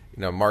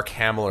 Mark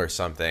Hamill or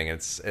something.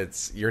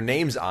 It's your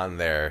name's on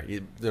there,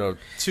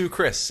 to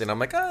Chris, and I'm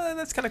like,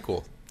 that's kind of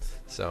cool.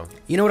 So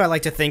what I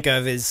like to think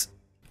of is,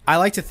 I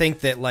like to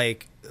think that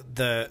like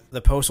the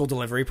postal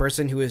delivery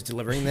person who is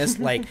delivering this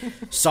like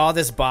saw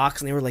this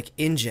box and they were like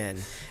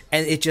InGen,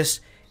 and it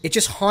just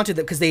haunted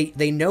them because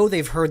they know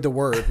they've heard the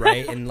word,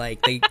 right? And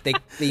like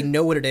they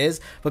know what it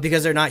is, but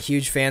because they're not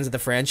huge fans of the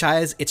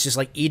franchise, it's just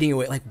like eating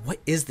away. Like, what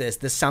is this?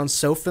 This sounds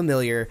so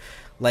familiar.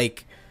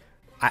 Like,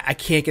 I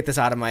can't get this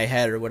out of my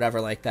head or whatever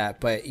like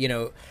that. But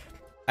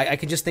I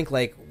can just think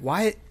like,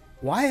 why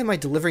am I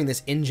delivering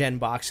this InGen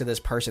box to this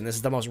person? This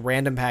is the most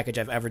random package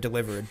I've ever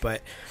delivered.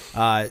 But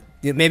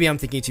maybe I'm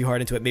thinking too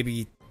hard into it.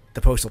 Maybe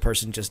the postal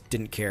person just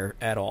didn't care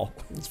at all.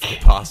 It's very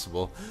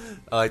possible.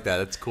 I like that.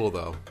 That's cool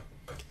though.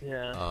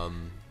 Yeah.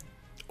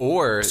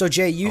 So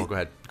Jay, go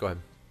ahead.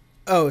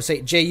 Oh,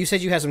 say Jay, you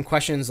said you had some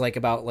questions like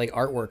about like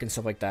artwork and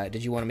stuff like that.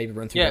 Did you want to maybe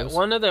run through those? Yeah,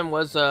 one of them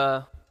was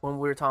when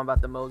we were talking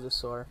about the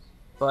Mosasaur.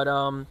 But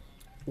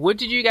what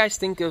did you guys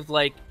think of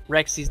like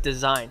Rexy's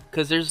design?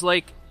 Because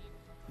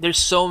there's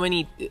so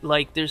many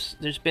like there's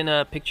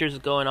been pictures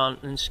going on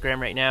Instagram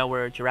right now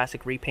where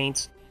Jurassic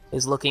repaints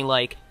is looking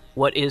like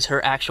what is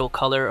her actual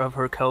color of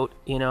her coat,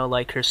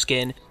 like her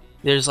skin.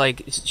 There's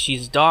like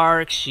she's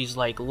dark, she's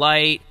like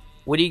light.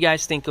 What do you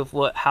guys think of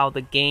how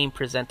the game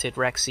presented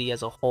Rexy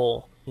as a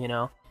whole?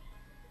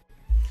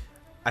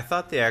 I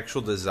thought the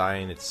actual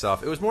design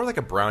itself, it was more like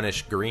a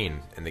brownish green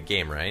in the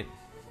game, right?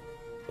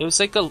 It was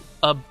like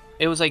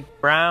it was like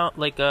brown,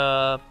 like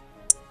it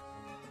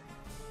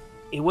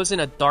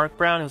wasn't a dark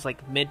brown, it was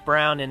like mid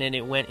brown, and then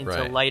it went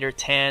into lighter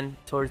tan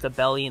towards the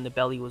belly, and the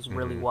belly was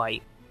really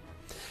white.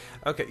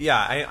 Okay, yeah,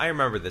 I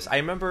remember this. I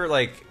remember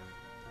like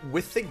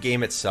with the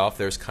game itself,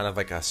 there's kind of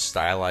like a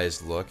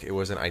stylized look. It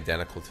wasn't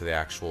identical to the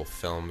actual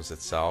films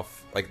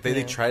itself. Like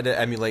they tried to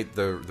emulate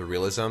the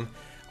realism.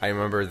 I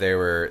remember they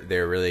were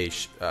really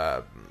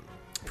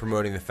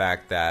promoting the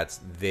fact that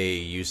they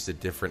used a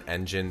different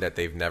engine that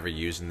they've never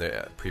used in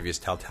the previous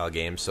Telltale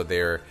games. So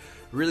they're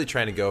really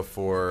trying to go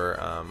for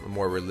a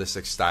more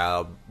realistic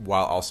style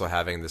while also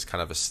having this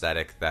kind of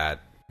aesthetic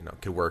that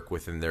could work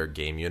within their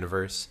game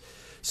universe.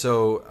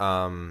 So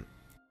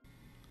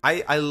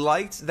I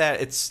liked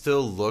that it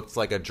still looked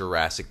like a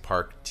Jurassic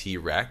Park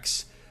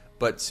T-Rex,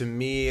 but to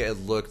me it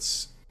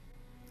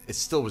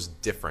still was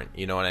different.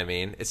 You know what I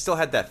mean? It still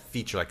had that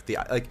feature, I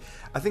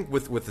think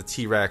with the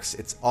T-Rex,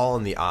 it's all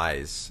in the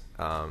eyes.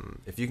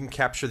 If you can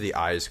capture the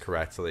eyes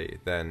correctly,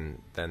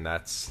 then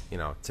that's,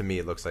 to me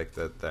it looks like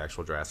the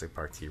actual Jurassic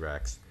Park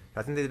T-Rex.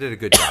 I think they did a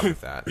good job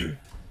with that.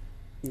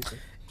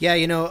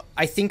 Yeah,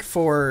 I think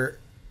for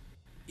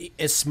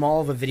as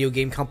small of a video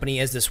game company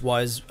as this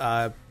was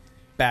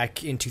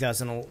back in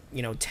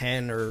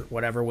 2010 or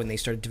whatever, when they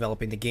started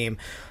developing the game,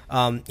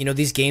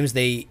 these games,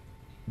 they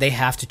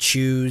have to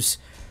choose.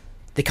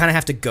 They kind of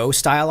have to go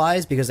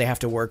stylized because they have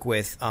to work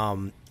with,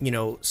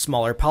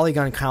 smaller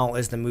polygon count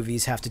as the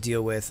movies have to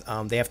deal with.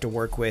 They have to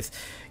work with,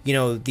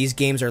 these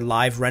games are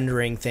live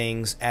rendering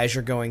things as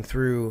you're going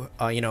through,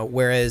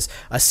 whereas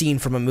a scene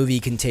from a movie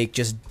can take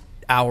just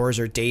hours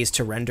or days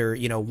to render,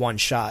 one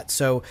shot.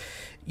 So,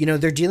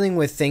 they're dealing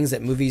with things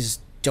that movies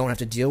don't have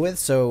to deal with.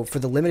 So for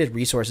the limited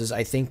resources,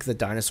 I think the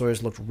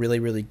dinosaurs looked really,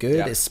 really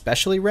good,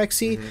 especially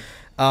Rexy.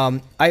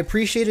 Mm-hmm. I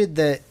appreciated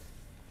that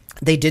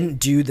they didn't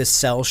do the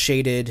cell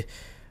shaded,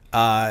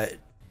 filter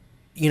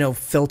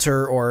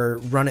or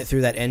run it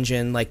through that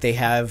engine like they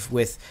have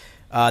with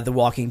The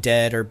Walking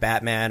Dead or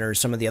Batman or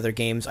some of the other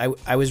games.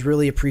 I was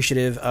really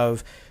appreciative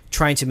of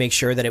trying to make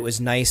sure that it was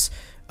nice,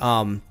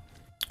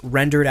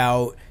 rendered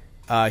out,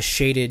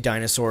 shaded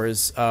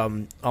dinosaurs,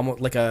 almost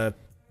like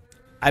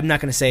I'm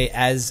not going to say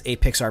as a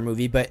Pixar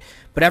movie, but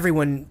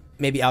everyone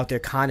maybe out there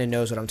kind of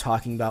knows what I'm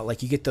talking about.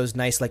 Like you get those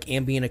nice like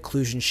ambient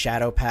occlusion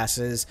shadow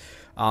passes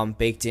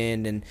baked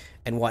in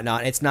and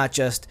whatnot. It's not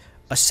just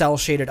a cell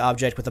shaded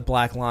object with a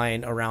black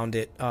line around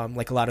it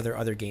like a lot of their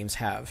other games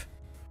have.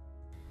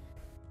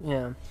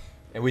 Yeah.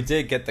 And we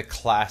did get the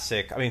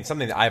classic,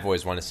 something that I've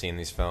always wanted to see in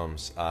these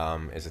films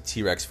is a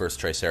T-Rex versus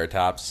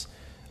Triceratops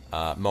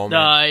moment.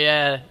 Oh,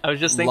 yeah. I was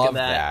just thinking Love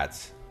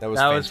that. That was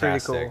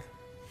fantastic. Pretty cool.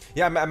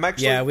 Yeah, I'm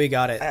actually... Yeah, we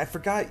got it. I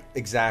forgot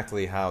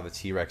exactly how the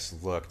T-Rex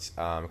looked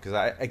because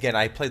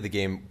I played the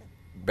game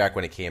back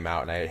when it came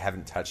out and I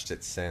haven't touched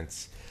it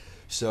since.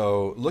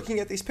 So looking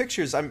at these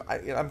pictures, I'm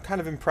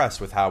kind of impressed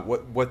with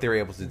what they were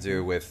able to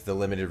do with the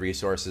limited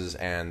resources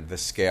and the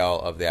scale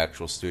of the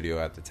actual studio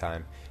at the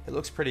time. It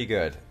looks pretty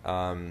good.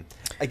 Again,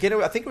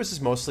 I think it was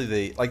just mostly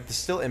the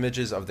still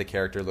images of the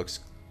character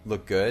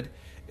look good.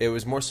 It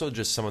was more so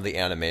just some of the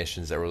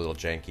animations that were a little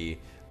janky.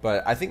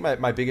 But I think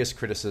my biggest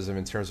criticism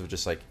in terms of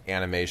just like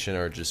animation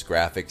or just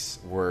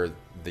graphics were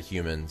the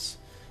humans.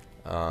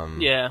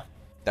 Yeah.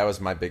 That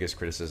was my biggest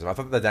criticism. I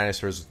thought the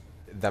dinosaurs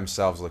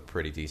themselves looked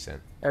pretty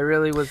decent. I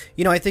really was...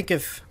 I think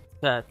if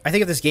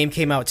this game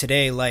came out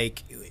today,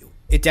 like,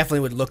 it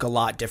definitely would look a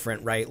lot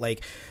different, right?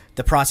 Like,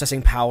 the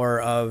processing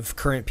power of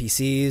current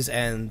PCs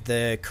and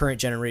the current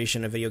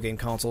generation of video game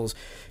consoles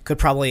could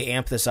probably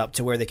amp this up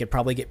to where they could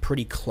probably get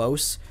pretty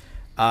close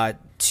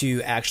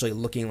to actually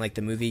looking like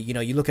the movie.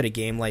 You look at a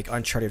game like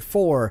Uncharted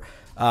 4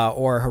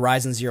 or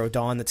Horizon Zero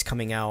Dawn that's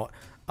coming out,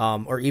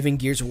 or even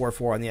Gears of War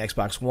 4 on the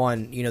Xbox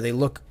One, they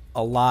look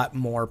a lot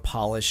more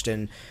polished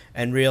and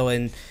real.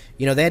 And,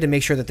 they had to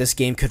make sure that this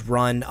game could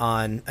run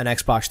on an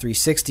Xbox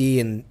 360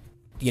 and,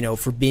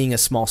 for being a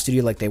small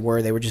studio like they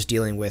were just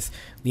dealing with,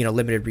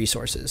 limited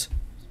resources.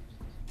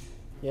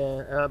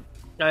 Yeah,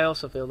 I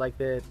also feel like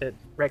that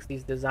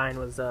Rexy's design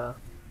was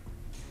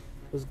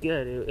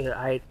good.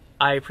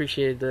 I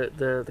appreciated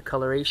the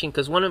coloration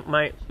because one of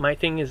my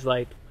thing is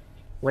like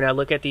when I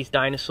look at these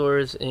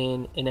dinosaurs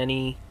in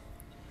any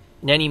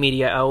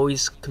media, I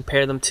always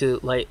compare them to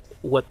like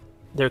what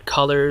their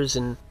colors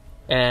and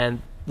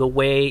the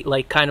way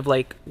like kind of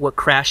like what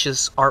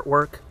Crash's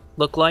artwork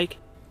looked like,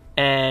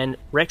 and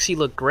Rexy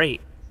looked great,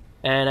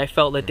 and I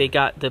felt that they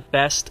got the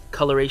best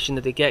coloration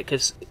that they get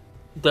because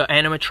the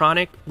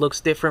animatronic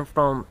looks different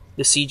from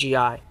the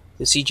CGI.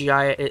 The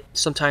CGI,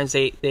 sometimes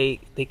they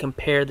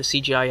compare the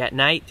CGI at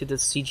night to the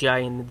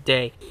CGI in the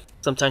day.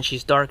 Sometimes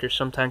she's darker,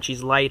 sometimes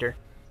she's lighter.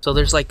 So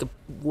there's like a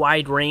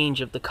wide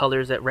range of the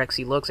colors that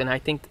Rexy looks, and I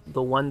think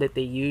the one that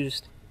they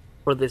used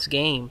for this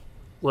game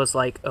was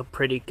like a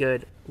pretty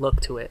good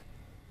look to it.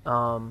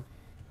 And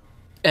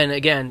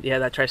again, yeah,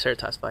 that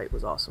Triceratops fight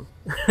was awesome.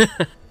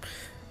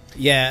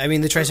 Yeah,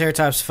 the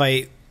Triceratops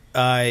fight,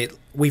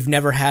 we've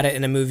never had it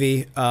in a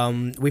movie.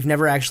 We've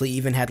never actually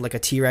even had like a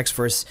T-Rex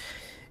versus...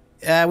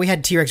 we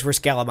had T-Rex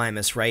versus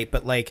Gallimimus, right?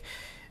 But, like,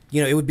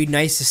 it would be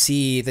nice to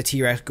see the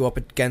T-Rex go up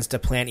against a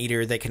plant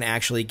eater that can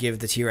actually give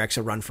the T-Rex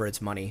a run for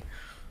its money.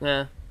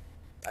 Yeah.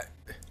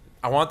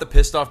 I want the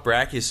pissed off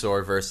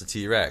Brachiosaur versus the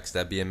T-Rex.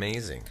 That'd be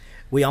amazing.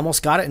 We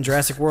almost got it in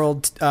Jurassic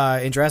World.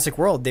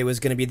 There was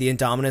going to be the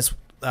Indominus.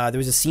 There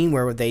was a scene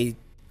where they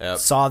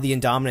saw the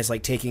Indominus,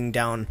 like, taking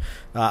down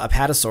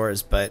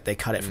Apatosaurus, but they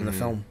cut it from the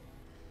film.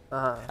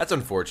 That's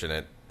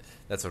unfortunate.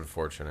 That's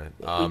unfortunate.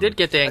 We did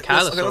get the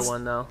Ankylosaur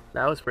one, though.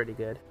 That was pretty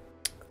good.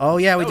 Oh,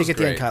 yeah, we did get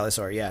the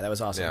Ankylosaur. Yeah, that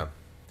was awesome. Yeah.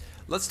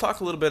 Let's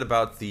talk a little bit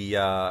about the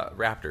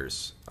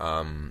raptors.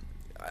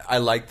 I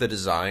like the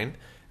design.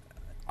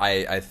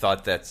 I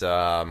thought that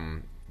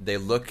they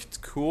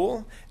looked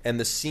cool, and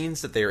the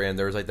scenes that they were in,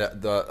 there was like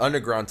the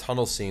underground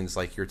tunnel scenes,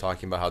 like you're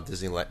talking about how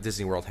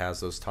Disney World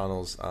has those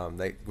tunnels.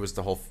 That was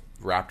the whole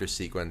raptor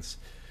sequence.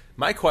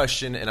 My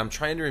question, and I'm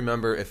trying to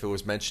remember if it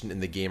was mentioned in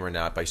the game or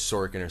not by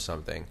Sorkin or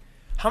something,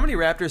 how many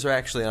raptors are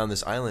actually on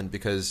this island?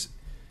 Because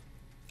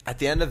at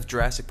the end of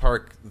Jurassic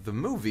Park, the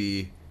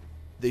movie,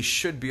 they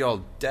should be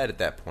all dead at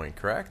that point,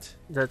 correct?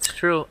 That's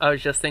true. I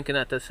was just thinking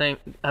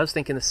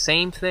the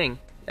same thing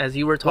as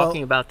you were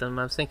talking about them.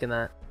 I was thinking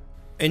that.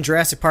 In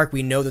Jurassic Park,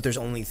 we know that there's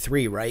only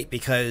 3, right?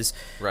 Because,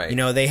 you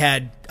know, they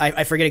had...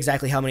 I forget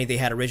exactly how many they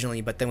had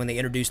originally, but then when they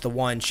introduced the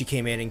one, she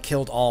came in and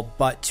killed all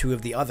but 2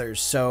 of the others.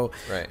 So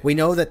we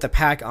know that the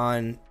pack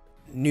on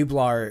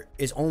Nublar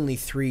is only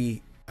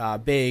 3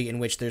 big, in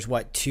which there's,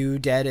 2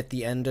 dead at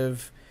the end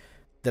of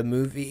the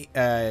movie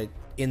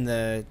in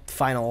the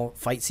final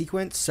fight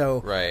sequence.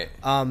 So,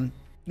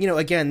 you know,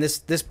 again,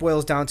 this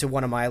boils down to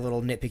one of my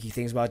little nitpicky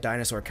things about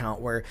dinosaur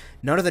count, where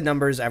none of the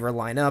numbers ever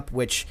line up,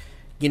 which...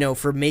 You know,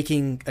 for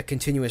making a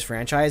continuous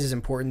franchise, is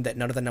important that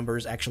none of the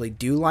numbers actually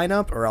do line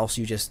up, or else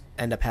you just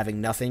end up having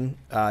nothing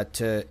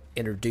to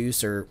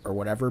introduce or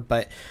whatever.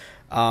 But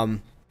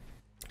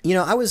you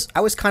know, I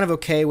was kind of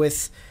okay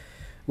with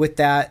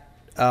that,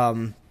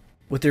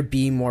 with there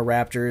being more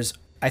raptors.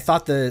 I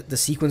thought the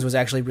sequence was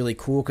actually really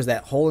cool because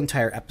that whole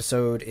entire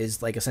episode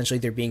is like essentially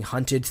they're being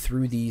hunted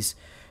through these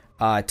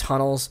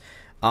tunnels.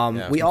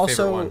 We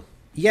also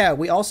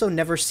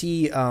never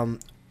see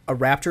a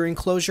raptor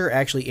enclosure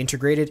actually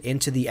integrated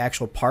into the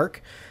actual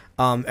park.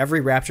 Every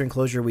raptor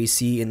enclosure we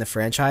see in the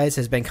franchise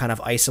has been kind of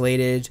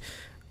isolated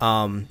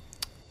and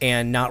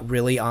not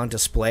really on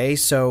display.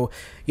 So,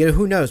 you know,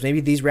 who knows? Maybe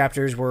these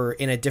raptors were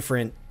in a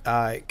different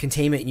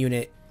containment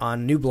unit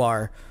on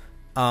Nublar,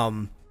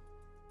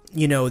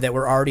 you know, that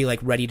were already like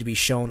ready to be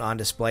shown on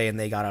display, and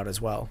they got out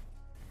as well.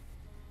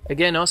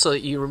 Again, also,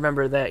 you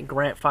remember that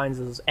Grant finds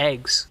those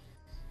eggs,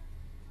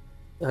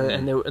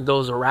 and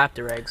those are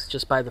raptor eggs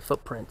just by the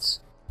footprints.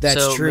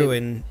 That's true,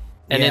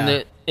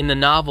 maybe, in the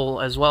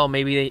novel as well.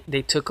 Maybe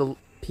they took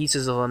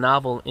pieces of the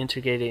novel,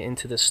 integrated it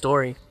into the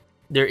story.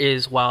 There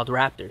is wild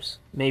raptors.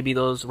 Maybe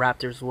those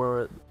raptors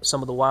were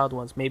some of the wild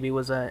ones. Maybe it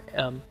was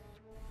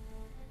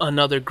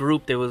another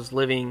group that was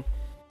living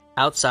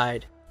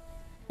outside,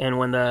 and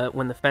when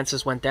the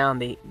fences went down,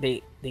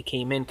 they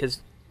came in, because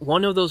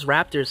one of those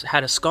raptors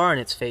had a scar on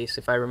its face,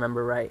 if I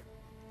remember right.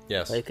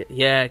 Yes. Like,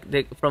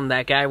 from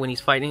that guy when he's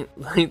fighting,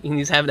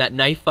 he's having that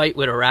knife fight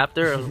with a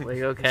raptor. I was like,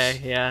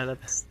 okay, yeah,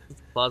 that's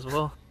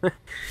plausible.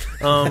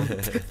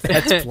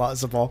 That's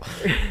plausible.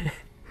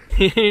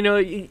 You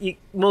know,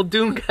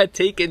 Muldoon got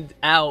taken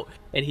out,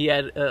 and he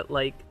had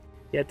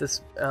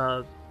this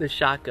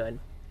shotgun,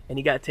 and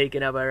he got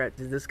taken out by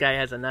this guy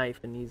has a knife,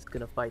 and he's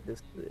gonna fight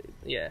this.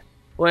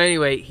 Well,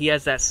 anyway, he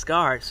has that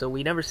scar, so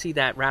we never see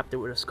that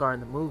raptor with a scar in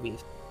the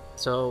movies.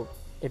 So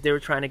if they were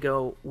trying to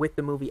go with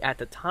the movie at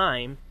the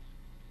time,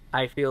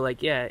 I feel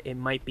like, it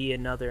might be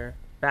another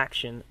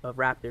faction of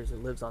raptors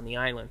that lives on the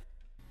island.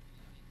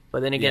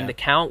 But then again, the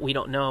count, we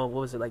don't know.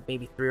 What was it, like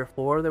maybe 3 or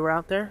 4 that were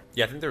out there?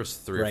 Yeah, I think there was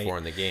 3 or 4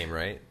 in the game,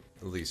 right?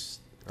 At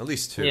least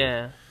 2.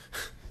 Yeah.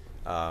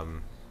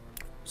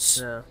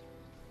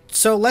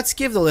 So let's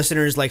give the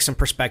listeners like some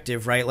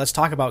perspective, right? Let's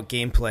talk about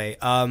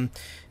gameplay.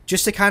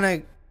 Just to kind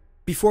of,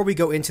 before we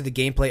go into the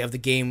gameplay of the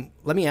game,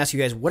 let me ask you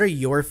guys, what are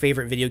your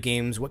favorite video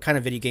games? What kind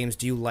of video games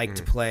do you like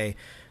to play?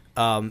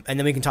 And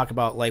then we can talk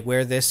about like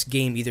where this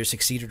game either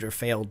succeeded or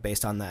failed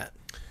based on that.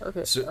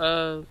 Okay.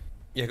 So,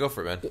 go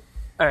for it, man.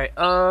 All right.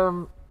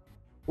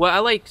 Well, I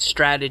like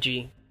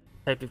strategy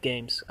type of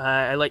games.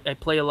 I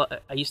play a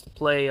lot. I used to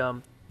play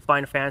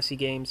Final Fantasy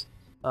games.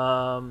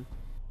 Then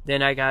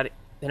I got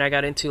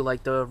into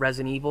like the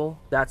Resident Evil.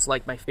 That's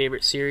like my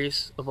favorite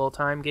series of all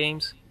time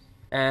games.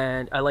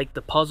 And I like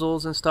the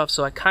puzzles and stuff,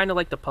 so I kind of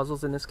like the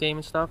puzzles in this game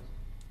and stuff.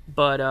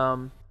 But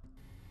I'm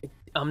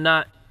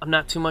not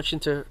too much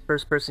into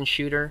first person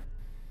shooter.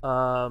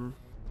 I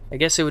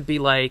guess it would be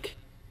like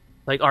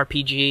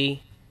RPG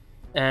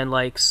and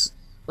like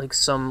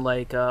some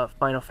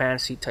Final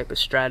Fantasy type of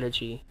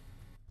strategy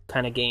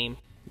kind of game.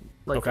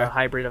 Like a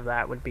hybrid of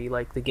that would be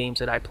like the games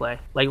that I play.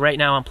 Like right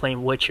now I'm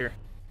playing Witcher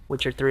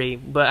 3,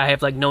 but I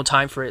have like no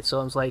time for it,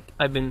 so I was like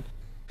I've been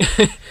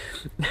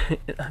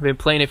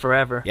playing it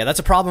forever. Yeah, that's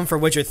a problem for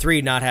Witcher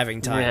 3 not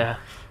having time. Yeah,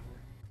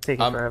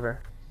 taking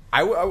forever.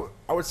 I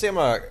would say I'm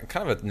a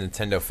kind of a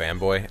Nintendo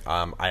fanboy.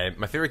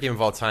 My favorite game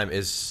of all time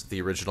is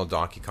the original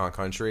Donkey Kong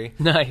Country.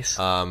 Nice.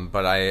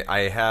 But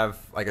I have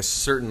like a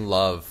certain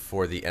love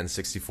for the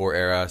N64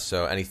 era.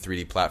 So any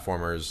 3D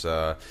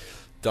platformers,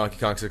 Donkey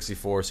Kong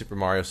 64, Super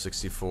Mario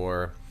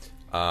 64.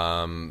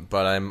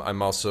 But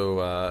I'm also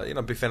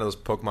a big fan of those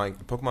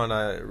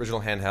Pokemon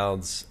original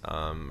handhelds.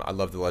 I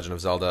love The Legend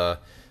of Zelda.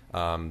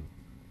 And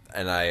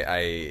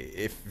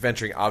if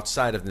venturing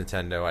outside of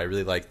Nintendo, I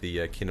really like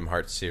the Kingdom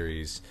Hearts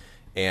series.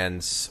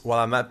 And while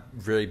I'm not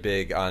really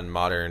big on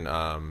modern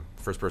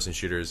first-person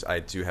shooters, I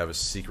do have a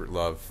secret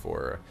love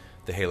for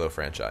the Halo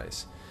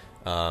franchise.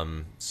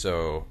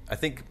 So I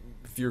think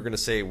if you're going to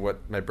say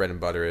what my bread and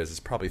butter is,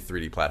 it's probably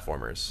 3D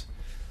platformers.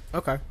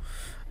 Okay.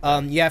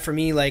 Yeah, for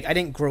me, like, I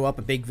didn't grow up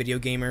a big video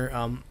gamer.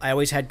 I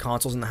always had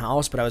consoles in the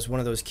house, but I was one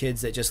of those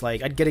kids that just,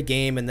 like, I'd get a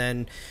game and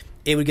then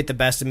it would get the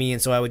best of me,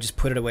 and so I would just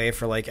put it away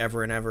for, like,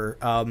 ever and ever.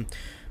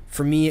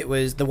 For me, it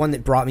was the one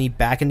that brought me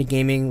back into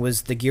gaming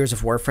was the Gears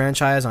of War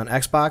franchise on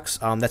Xbox.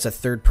 That's a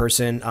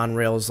third-person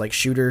on-rails, like,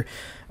 shooter.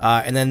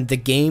 And then the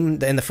game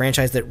and the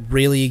franchise that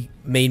really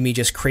made me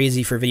just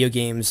crazy for video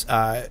games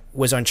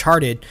was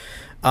Uncharted.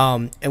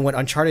 And what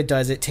Uncharted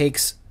does, it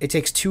takes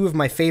two of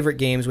my favorite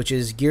games, which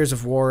is Gears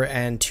of War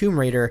and Tomb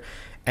Raider,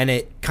 and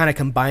it kind of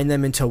combined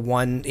them into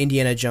one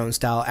Indiana Jones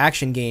style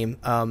action game.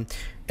 And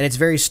it's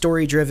very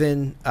story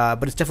driven,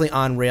 but it's definitely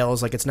on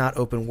rails. Like, it's not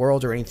open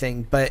world or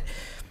anything. But,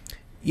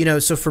 you know,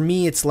 so for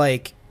me, it's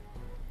like,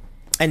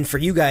 and for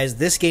you guys,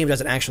 this game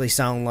doesn't actually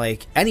sound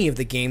like any of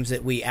the games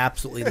that we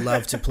absolutely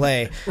love to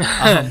play.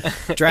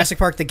 Jurassic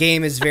Park, the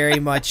game, is very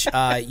much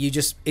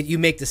you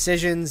make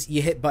decisions,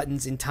 you hit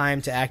buttons in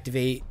time to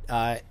activate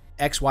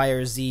X, Y,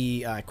 or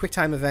Z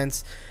QuickTime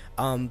events.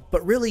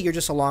 But really, you're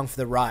just along for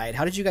the ride.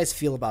 How did you guys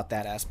feel about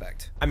that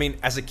aspect? I mean,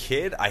 as a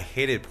kid, I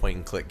hated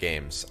point-and-click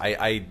games.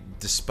 I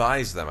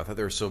despised them. I thought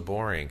they were so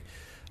boring.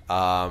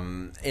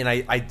 And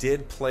I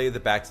did play the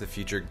Back to the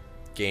Future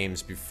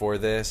games before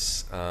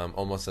this,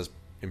 almost as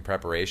in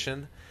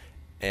preparation,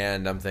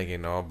 and I'm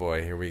thinking, oh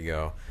boy, here we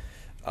go.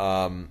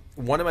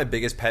 One of my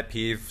biggest pet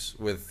peeves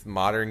with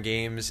modern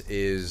games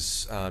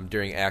is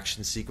during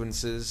action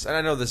sequences, and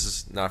I know this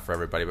is not for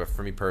everybody, but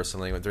for me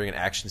personally, when during an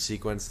action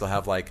sequence, they'll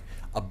have like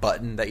a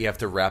button that you have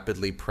to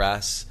rapidly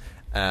press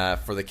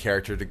for the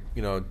character to,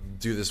 you know,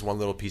 do this one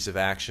little piece of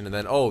action, and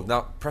then, oh,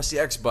 now press the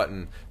X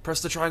button,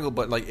 press the triangle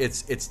button. Like,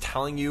 it's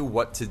telling you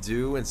what to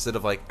do instead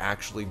of like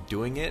actually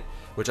doing it,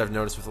 which I've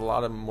noticed with a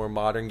lot of more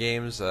modern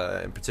games,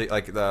 in particular,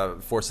 like the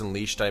Force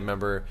Unleashed. I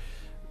remember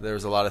there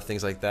was a lot of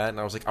things like that, and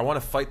I was like, I want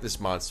to fight this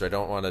monster. I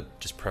don't want to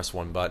just press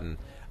one button.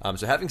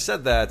 So having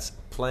said that,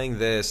 playing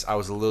this, I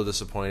was a little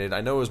disappointed.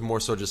 I know it was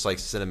more so just like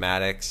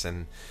cinematics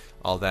and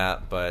all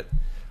that, but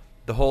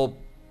the whole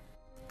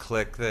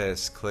click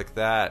this, click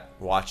that,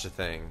 watch the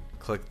thing,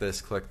 click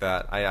this, click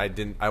that.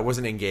 I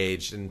wasn't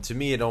engaged, and to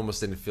me, it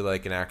almost didn't feel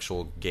like an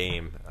actual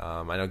game.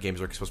 I know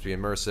games are supposed to be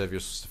immersive.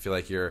 You're supposed to feel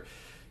like you're,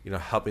 you know,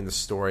 helping the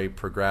story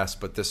progress,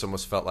 but this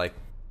almost felt like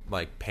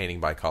painting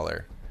by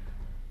color.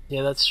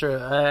 Yeah, that's true.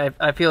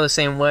 I feel the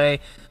same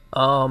way.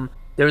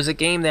 There was a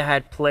game that I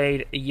had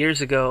played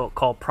years ago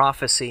called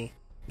Prophecy.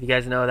 You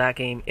guys know that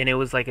game, and it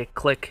was like a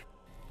click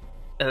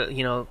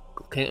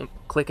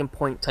and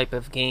point type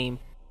of game.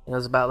 It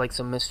was about like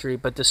some mystery,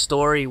 but the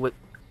story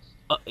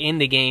in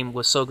the game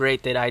was so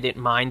great that I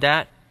didn't mind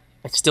that.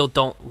 I still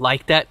don't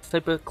like that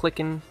type of click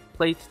and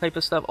play type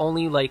of stuff.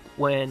 Only like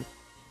when,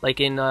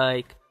 like in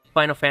like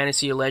Final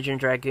Fantasy or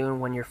Legend Dragoon,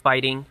 when you're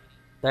fighting,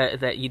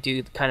 that you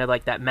do kind of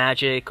like that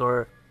magic,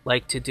 or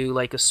like to do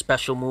like a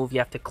special move, you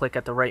have to click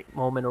at the right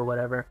moment or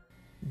whatever.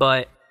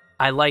 But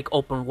I like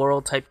open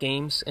world type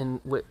games, and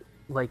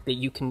like that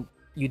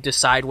you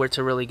decide where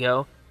to really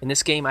go. In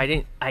this game,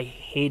 I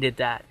hated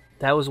that.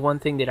 That was one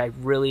thing that I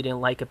really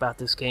didn't like about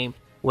this game,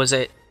 was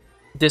that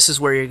this is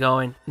where you're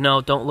going. No,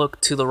 don't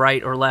look to the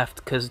right or left,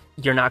 because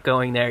you're not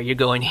going there. You're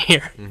going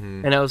here.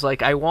 Mm-hmm. And I was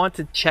like, I want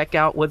to check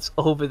out what's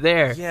over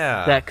there.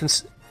 Yeah.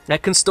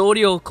 That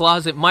custodial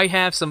closet might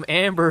have some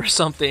amber or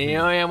something. You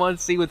know, I want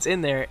to see what's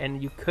in there,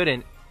 and you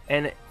couldn't.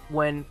 And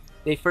when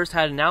they first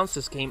had announced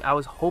this game, I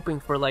was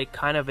hoping for like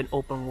kind of an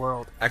open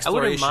world. Exploration.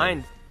 I wouldn't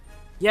mind.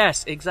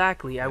 Yes,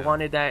 exactly. Yeah. I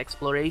wanted that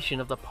exploration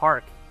of the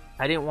park.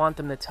 I didn't want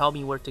them to tell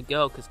me where to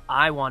go, because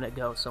I want to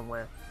go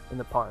somewhere in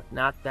the park,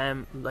 not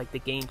them, like the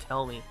game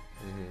tell me.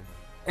 Mm-hmm.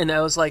 And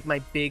that was like my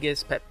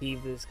biggest pet peeve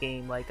of this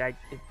game. Like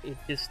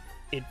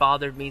it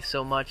bothered me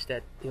so much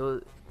that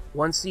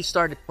once you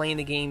started playing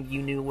the game,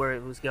 you knew where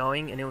it was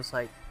going, and it was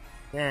like,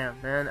 damn,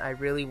 man, I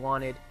really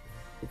wanted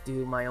to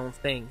do my own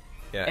thing.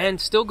 Yeah. And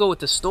still go with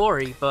the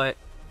story, but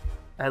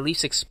at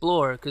least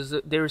explore, because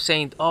they were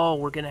saying, oh,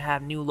 we're going to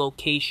have new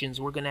locations,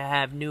 we're going to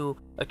have new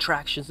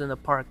attractions in the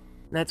park.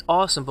 And that's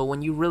awesome, but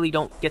when you really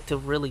don't get to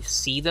really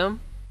see them,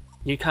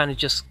 you're kind of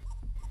just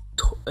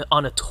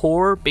on a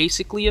tour,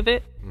 basically, of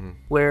it,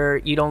 where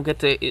you don't get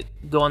to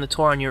go on the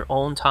tour on your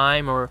own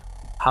time or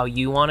how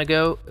you want to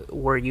go,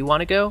 where you want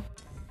to go.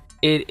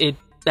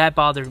 That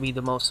bothered me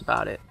the most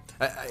about it.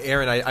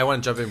 Aaron, I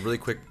want to jump in really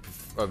quick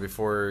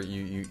before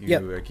you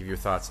give your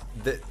thoughts.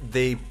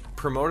 They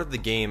promoted the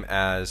game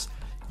as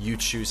you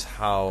choose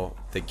how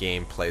the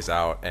game plays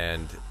out,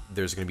 and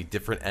there's going to be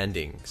different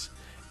endings.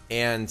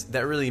 And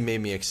that really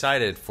made me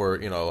excited for,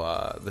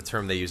 the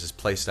term they use is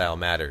playstyle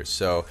matters.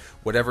 So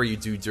whatever you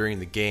do during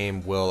the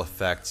game will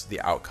affect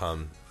the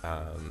outcome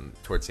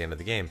towards the end of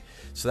the game.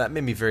 So that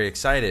made me very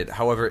excited.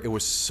 However, it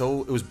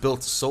was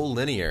built so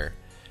linear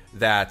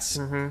that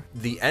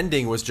the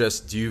ending was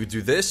just, do you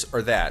do this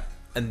or that?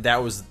 And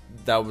that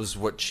was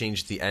what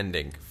changed the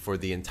ending for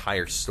the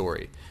entire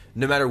story.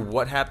 No matter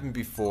what happened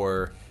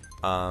before,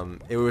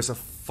 it was a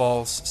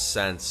false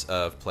sense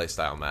of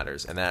playstyle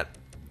matters, and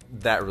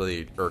that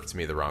really irked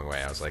me the wrong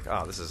way. I was like,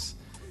 oh, this is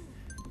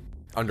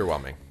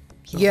underwhelming.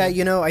 So. Yeah,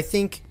 I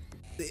think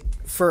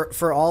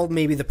for all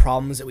maybe the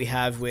problems that we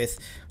have with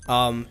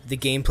the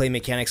gameplay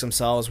mechanics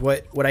themselves,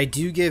 what I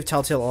do give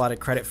Telltale a lot of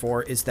credit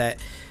for is that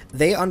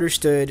they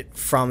understood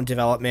from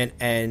development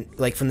and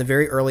like from the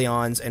very early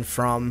ons and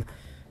from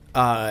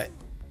they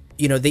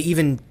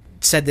even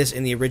said this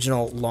in the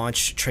original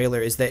launch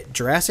trailer, is that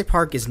Jurassic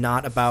Park is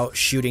not about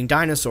shooting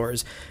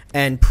dinosaurs.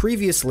 And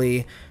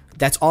previously,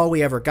 that's all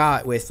we ever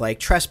got with like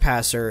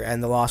Trespasser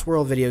and the Lost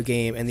World video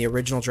game and the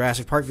original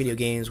Jurassic Park video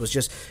games, was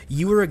just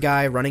you were a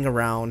guy running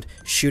around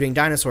shooting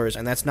dinosaurs,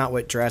 and that's not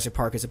what Jurassic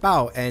Park is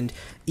about. And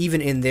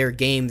even in their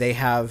game, they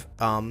have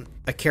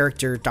a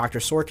character, Dr.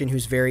 Sorkin,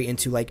 who's very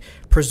into like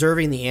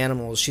preserving the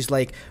animals. She's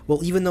like,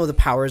 well, even though the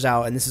power's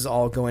out and this is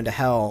all going to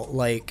hell,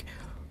 like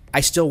I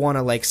still want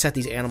to like set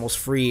these animals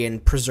free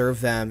and preserve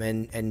them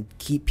and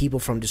keep people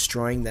from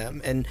destroying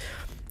them. And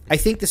I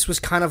think this was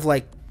kind of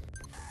like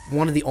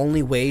one of the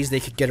only ways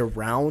they could get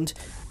around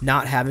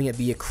not having it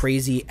be a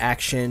crazy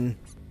action,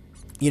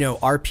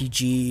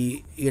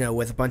 RPG,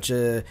 with a bunch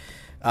of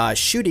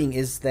shooting,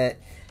 is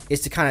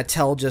to kind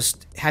of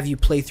have you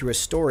play through a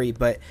story.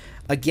 But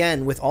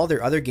again, with all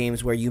their other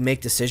games where you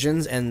make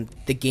decisions and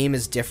the game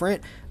is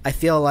different, I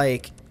feel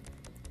like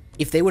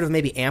if they would have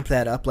maybe amped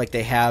that up like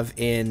they have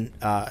in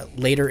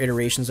later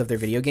iterations of their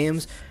video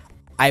games,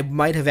 I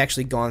might have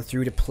actually gone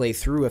through to play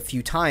through a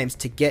few times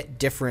to get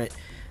different,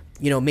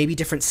 maybe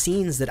different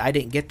scenes that I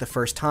didn't get the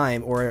first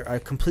time, or a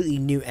completely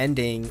new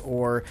ending,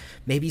 or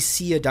maybe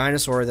see a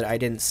dinosaur that I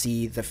didn't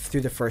see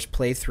through the first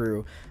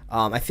playthrough.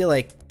 I feel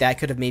like that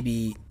could have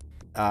maybe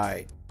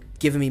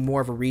given me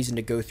more of a reason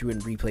to go through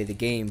and replay the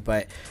game.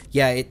 But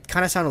yeah, it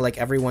kind of sounded like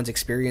everyone's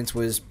experience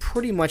was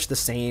pretty much the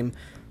same.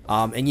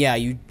 And yeah,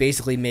 you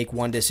basically make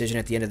one decision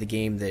at the end of the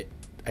game that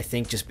I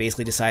think just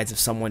basically decides if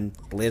someone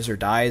lives or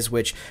dies,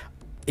 which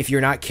if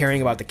you're not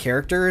caring about the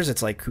characters,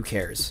 it's like, who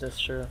cares? That's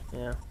true,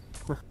 yeah.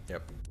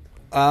 Yep.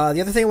 The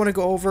other thing I want to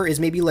go over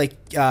is maybe like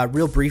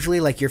real briefly,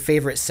 like your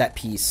favorite set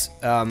piece.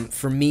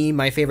 For me,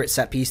 my favorite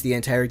set piece the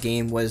entire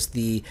game was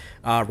the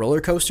roller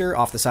coaster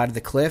off the side of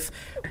the cliff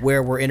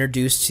where we're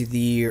introduced to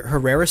the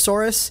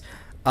Herrerasaurus.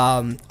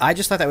 I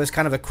just thought that was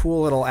kind of a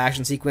cool little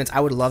action sequence. I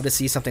would love to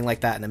see something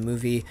like that in a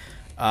movie.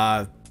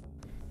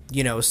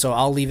 So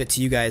I'll leave it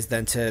to you guys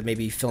then to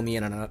maybe fill me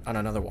in on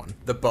another one.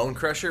 The Bone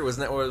Crusher,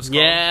 wasn't that what it was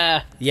called?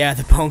 Yeah,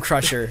 the Bone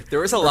Crusher. There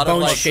was a lot of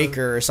Bone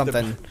Shaker or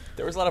something.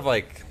 There was a lot of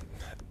like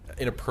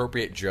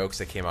inappropriate jokes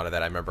that came out of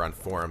that. I remember on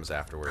forums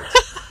afterwards.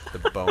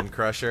 The Bone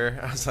Crusher.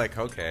 I was like,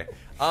 okay.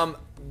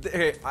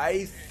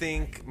 I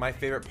think my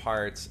favorite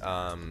part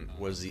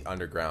was the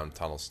underground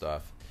tunnel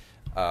stuff.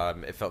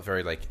 It felt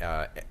very like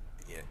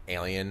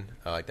Alien,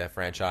 like that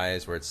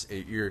franchise where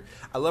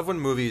I love when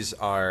movies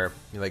are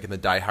like in the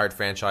Die Hard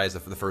franchise, the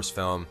first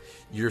film,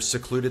 you're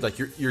secluded, like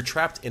you're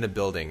trapped in a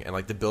building, and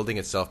like the building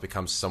itself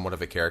becomes somewhat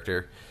of a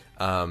character,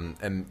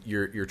 and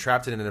you're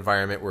trapped in an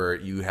environment where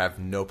you have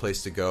no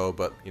place to go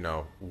but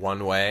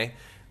one way,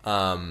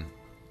 and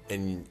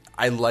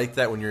I like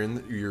that when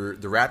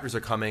the raptors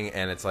are coming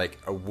and it's like,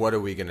 what are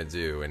we gonna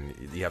do? And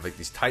you have like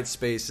these tight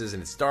spaces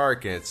and it's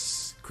dark and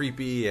it's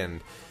creepy, and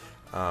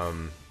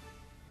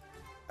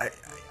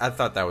I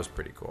thought that was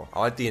pretty cool. I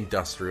like the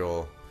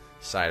industrial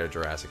side of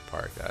Jurassic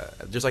Park.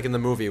 Just like in the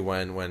movie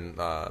when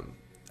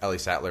Ellie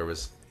Sattler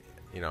was,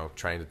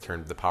 trying to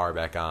turn the power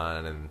back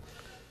on,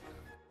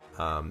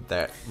 and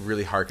that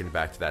really harkened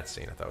back to that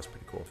scene. I thought it was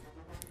pretty cool.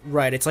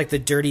 Right, it's like the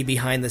dirty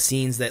behind the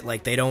scenes that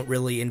like they don't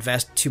really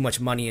invest too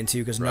much money into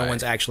because no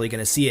one's actually going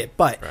to see it,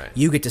 but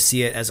you get to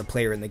see it as a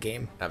player in the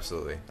game.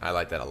 Absolutely. I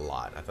like that a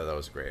lot. I thought that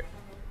was great.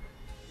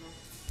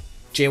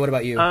 Jay, what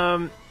about you?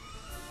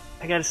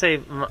 I gotta say,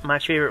 my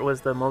favorite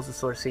was the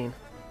Mosasaur scene.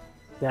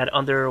 That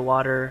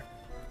underwater,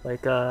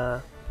 like,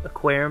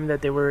 aquarium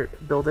that they were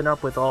building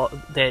up with all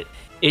that.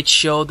 It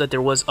showed that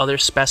there was other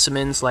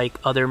specimens, like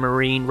other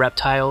marine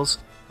reptiles,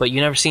 but you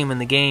never see them in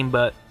the game.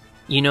 But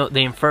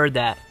they inferred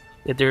that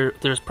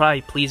there's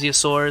probably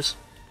plesiosaurs,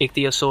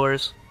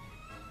 ichthyosaurs,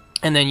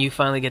 and then you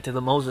finally get to the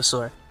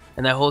Mosasaur,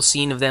 and that whole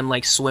scene of them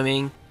like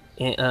swimming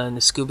in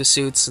the scuba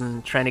suits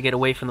and trying to get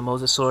away from the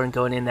Mosasaur and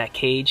going in that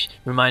cage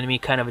reminded me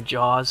kind of of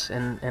Jaws,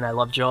 and I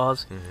love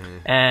Jaws. Mm-hmm.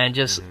 And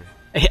just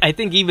I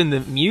think even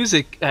the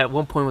music at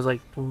one point was like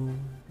boom,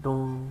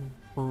 boom,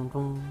 boom,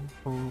 boom,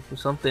 boom, or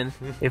something,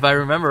 if I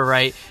remember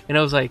right. And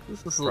I was like,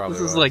 this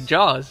is like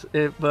Jaws.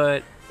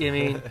 But I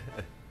mean,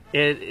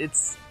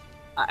 it's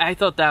I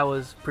thought that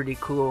was pretty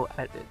cool.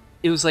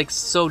 It was like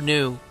so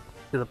new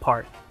to the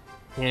park.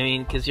 You know what I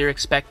mean? Because you're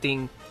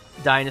expecting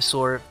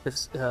dinosaur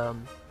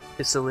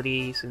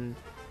facilities and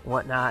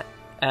whatnot,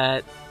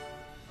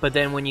 but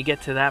then when you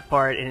get to that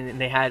part and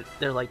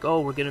they're like, oh,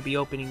 we're gonna be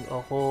opening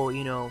a whole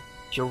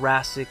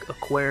Jurassic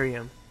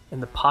aquarium,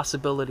 and the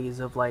possibilities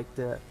of like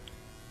the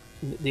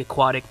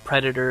aquatic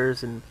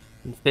predators and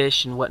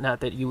fish and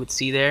whatnot that you would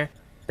see there,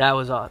 that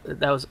was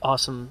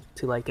awesome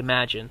to like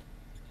imagine.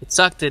 It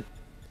sucked that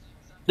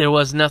there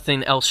was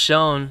nothing else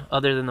shown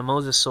other than the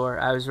Mosasaur.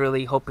 I was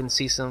really hoping to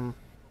see some,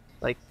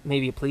 like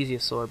maybe a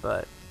plesiosaur,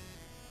 but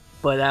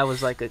that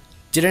was like a.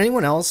 Did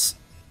anyone else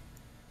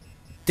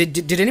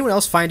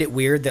find it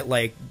weird that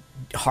like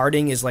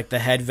Harding is like the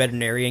head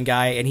veterinarian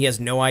guy, and he has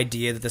no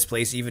idea that this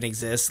place even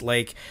exists.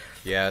 Like,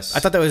 yes, I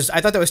thought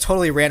that was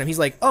totally random. He's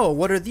like, "Oh,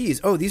 what are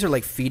these? Oh, these are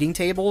like feeding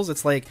tables."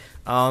 It's like,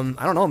 I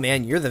don't know,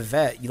 man. You're the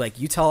vet.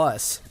 You tell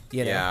us.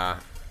 You know? Yeah,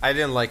 I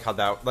didn't like how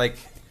that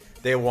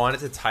they wanted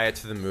to tie it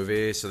to the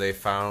movie, so they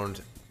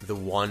found the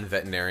one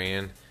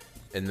veterinarian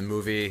in the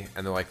movie,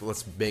 and they're like,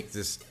 let's make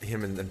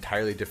him an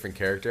entirely different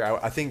character.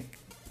 I think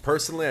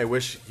personally, I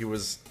wish he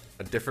was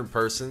a different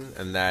person,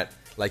 and that,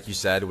 like you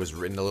said, was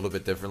written a little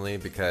bit differently,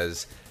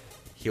 because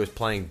he was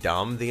playing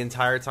dumb the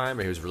entire time,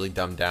 and he was really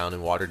dumbed down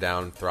and watered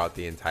down throughout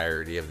the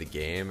entirety of the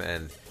game,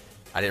 and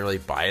I didn't really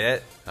buy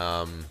it.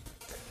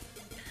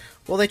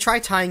 Well, they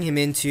tried tying him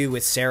into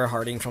with Sarah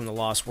Harding from The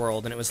Lost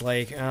World, and it was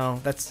like,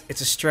 oh,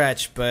 it's a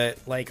stretch, but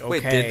like, okay.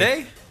 Wait, did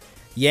they?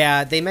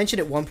 Yeah, they mentioned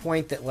at one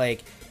point that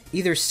like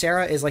either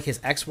Sarah is like his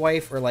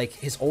ex-wife or like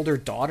his older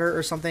daughter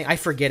or something. I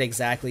forget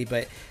exactly,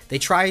 but they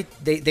tried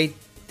they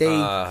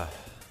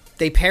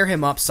pair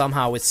him up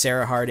somehow with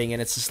Sarah Harding,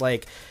 and it's just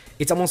like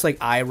it's almost like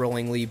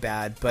eye-rollingly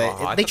bad.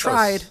 But they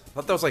tried. I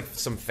thought that was like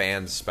some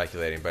fans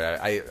speculating, but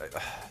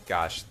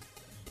gosh,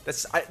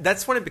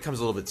 that's when it becomes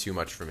a little bit too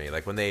much for me.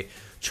 Like when they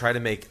try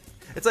to make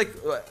it's like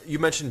you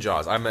mentioned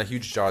Jaws. I'm a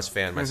huge Jaws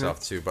fan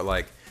myself too, but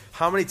like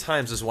how many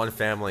times does one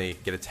family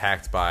get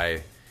attacked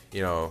by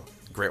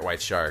great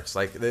white sharks?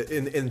 Like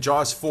in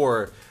Jaws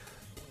 4,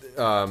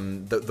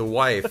 the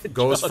wife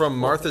goes from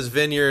Martha's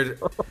Vineyard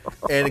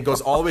and it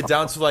goes all the way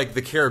down to like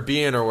the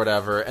Caribbean or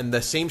whatever, and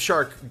the same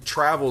shark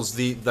travels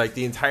the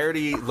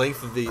entirety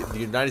length of the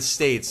United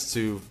States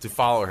to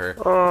follow her.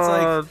 It's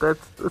like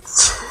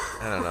that's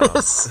I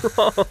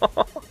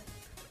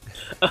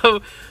don't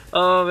know.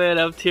 Oh man,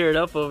 I'm tearing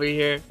up over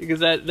here because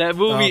that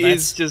movie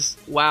is just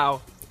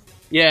wow.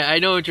 Yeah, I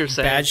know what you're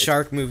saying. Bad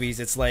shark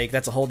movies. It's like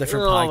that's a whole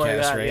different podcast,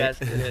 my God, right?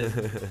 Yes, it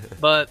is.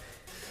 But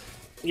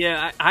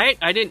yeah,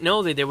 I didn't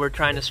know that they were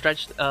trying to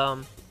stretch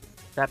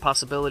that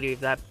possibility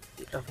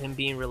of him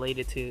being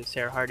related to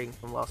Sarah Harding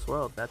from Lost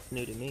World. That's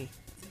new to me.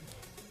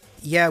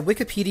 Yeah,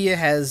 Wikipedia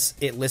has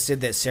it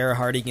listed that Sarah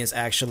Harding is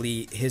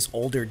actually his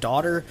older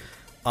daughter,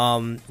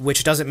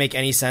 which doesn't make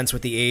any sense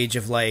with the age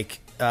of like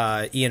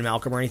Ian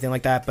Malcolm or anything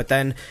like that. But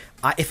then,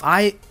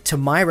 to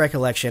my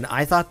recollection,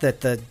 I thought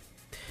that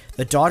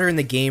the daughter in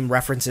the game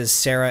references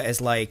Sarah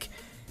as like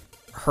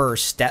her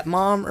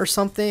stepmom or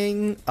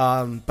something.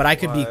 But I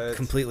could be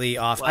completely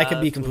off. I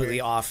could be completely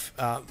off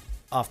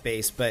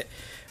base. But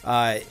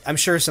I'm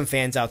sure some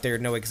fans out there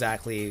know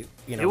exactly.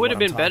 It would have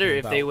been better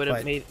if they would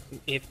have made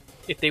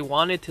if they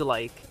wanted to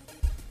like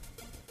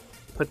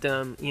put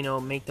them,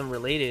 make them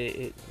related.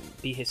 It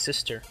be his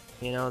sister.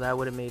 That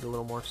would have made a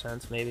little more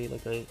sense, maybe,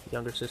 like a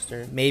younger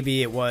sister.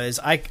 Maybe it was.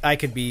 I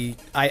could be...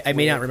 I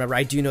may not remember.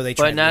 I do know they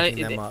tried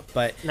making them up,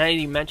 but... Now that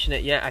you mention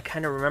it, yeah, I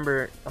kind of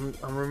remember... I'm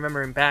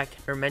remembering back,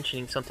 her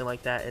mentioning something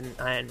like that,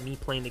 and me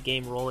playing the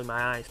game, rolling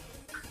my eyes.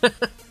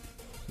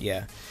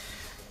 Yeah.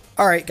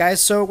 Alright,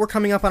 guys, so we're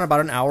coming up on about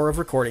an hour of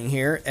recording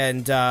here,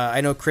 and I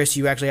know, Chris,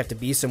 you actually have to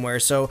be somewhere,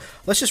 so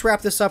let's just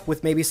wrap this up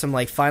with maybe some,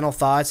 like, final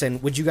thoughts,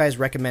 and would you guys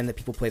recommend that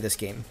people play this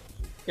game?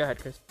 Go ahead,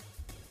 Chris.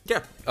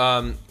 Yeah,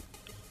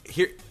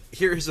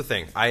 Here's the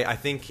thing. I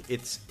think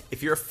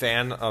if you're a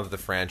fan of the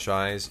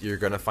franchise, you're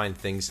going to find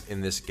things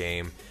in this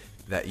game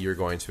that you're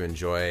going to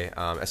enjoy.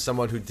 As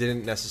someone who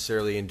didn't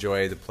necessarily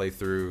enjoy the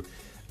playthrough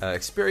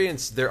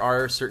experience, there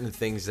are certain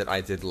things that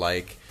I did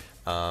like.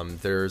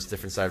 There's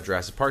different side of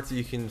Jurassic Park that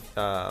you can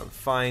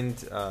find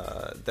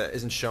that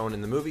isn't shown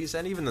in the movies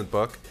and even the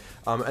book.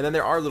 And then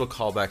there are little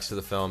callbacks to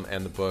the film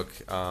and the book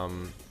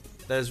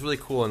that is really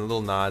cool, and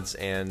little nods,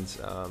 and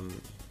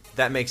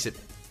that makes it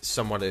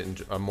somewhat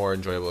a more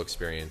enjoyable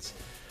experience.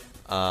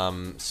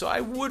 So I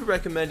would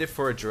recommend it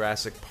for a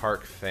Jurassic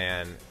Park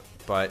fan,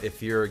 but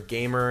if you're a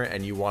gamer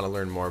and you want to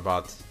learn more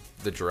about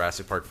the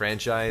Jurassic Park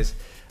franchise,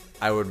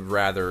 I would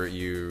rather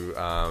you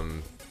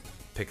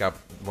pick up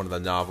one of the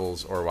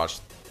novels or watch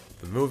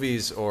the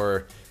movies,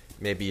 or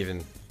maybe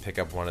even pick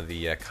up one of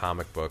the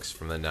comic books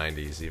from the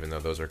 90s, even though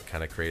those are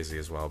kind of crazy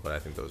as well, but I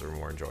think those are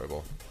more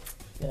enjoyable.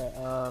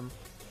 Yeah,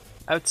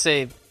 I would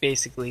say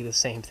basically the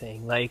same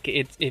thing. Like,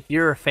 if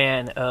you're a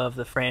fan of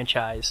the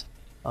franchise,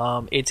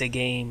 it's a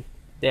game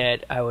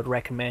that I would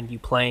recommend you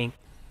playing,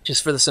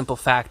 just for the simple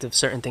fact of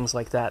certain things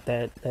like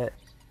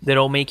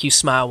that'll make you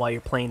smile while you're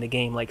playing the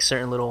game, like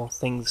certain little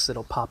things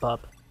that'll pop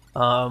up,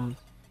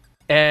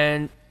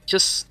 and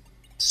just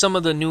some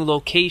of the new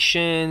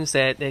locations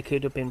that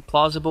could have been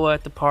plausible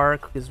at the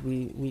park, because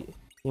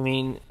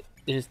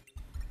there's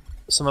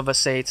some of us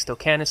say it's still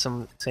canon,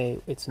 some say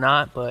it's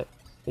not, but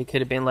it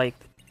could have been like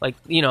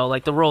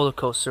the roller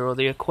coaster or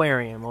the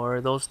aquarium or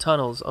those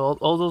tunnels,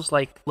 all those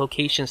like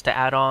locations to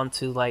add on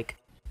to like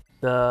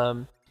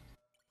the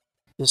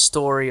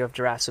story of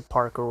Jurassic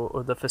Park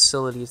or the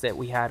facilities that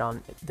we had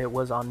that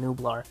was on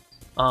Nublar.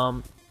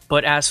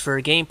 But as for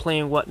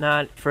gameplay and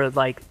whatnot, for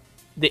like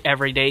the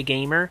everyday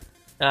gamer,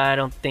 I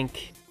don't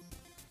think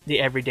the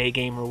everyday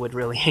gamer would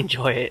really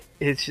enjoy it.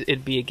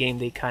 It'd be a game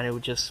they kind of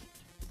would just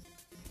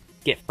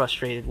get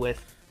frustrated with.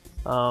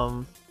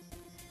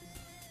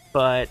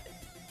 But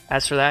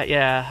As for that,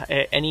 yeah,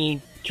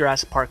 any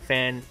Jurassic Park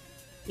fan,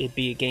 it'd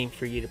be a game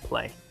for you to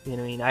play. You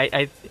know what I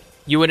mean?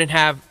 You wouldn't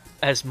have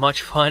as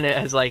much fun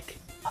as like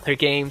other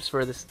games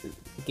for the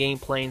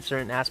gameplay and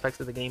certain aspects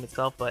of the game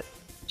itself, but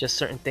just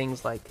certain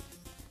things like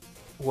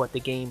what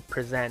the game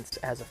presents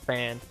as a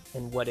fan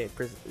and what it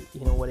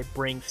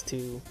brings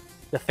to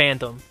the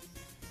fandom,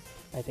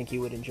 I think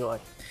you would enjoy.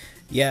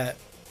 Yeah,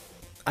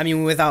 I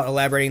mean, without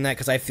elaborating that,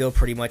 because I feel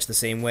pretty much the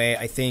same way.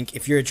 I think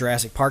if you're a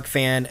Jurassic Park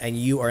fan and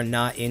you are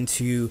not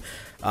into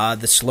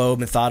the slow,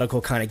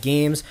 methodical kind of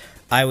games,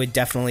 I would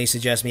definitely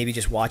suggest maybe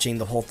just watching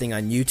the whole thing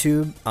on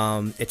YouTube.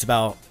 It's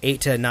about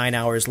 8 to 9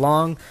 hours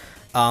long.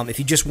 If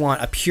you just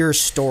want a pure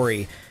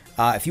story,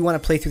 if you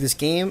want to play through this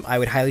game, I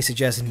would highly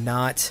suggest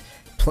not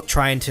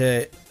trying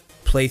to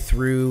play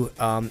through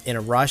in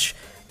a rush.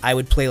 I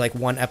would play like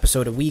one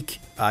episode a week.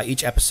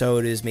 Each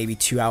episode is maybe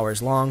 2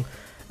 hours long.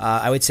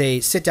 I would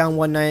say sit down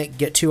one night,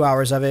 get 2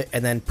 hours of it,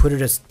 and then put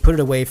it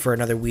away for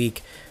another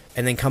week,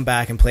 and then come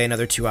back and play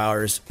another 2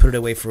 hours, put it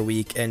away for a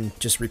week, and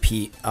just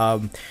repeat.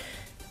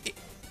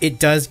 It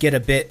does get a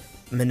bit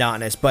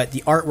monotonous, but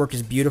the artwork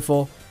is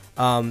beautiful.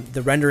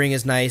 The rendering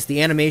is nice.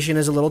 The animation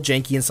is a little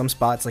janky in some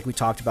spots, like we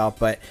talked about,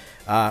 but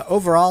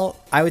overall,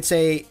 I would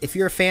say if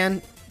you're a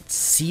fan,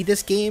 see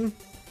this game,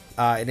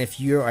 and if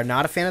you are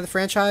not a fan of the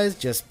franchise,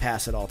 just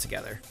pass it all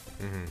together.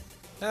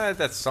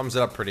 That sums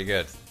it up pretty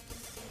good.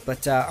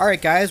 But all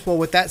right, guys. Well,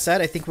 with that said,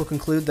 I think we'll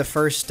conclude the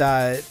first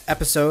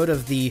episode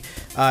of the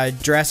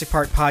Jurassic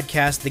Park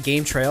podcast, The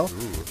Game Trail.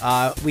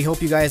 We hope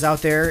you guys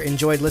out there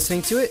enjoyed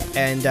listening to it,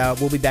 and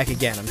we'll be back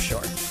again, I'm sure.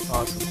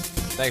 Awesome.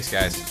 Thanks,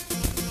 guys.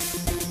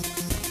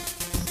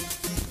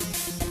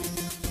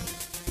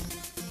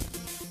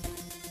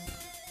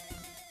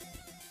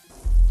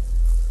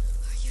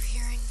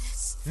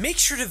 Make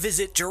sure to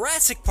visit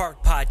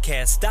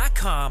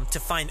JurassicParkPodcast.com to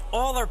find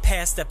all our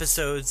past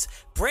episodes,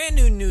 brand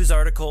new news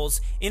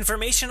articles,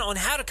 information on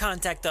how to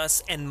contact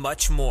us, and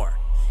much more.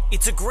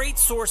 It's a great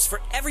source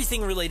for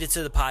everything related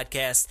to the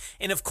podcast,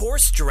 and of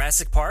course,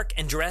 Jurassic Park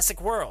and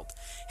Jurassic World.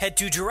 Head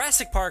to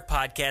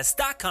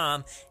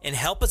JurassicParkPodcast.com and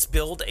help us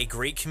build a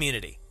great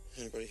community.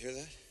 Anybody hear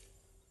that?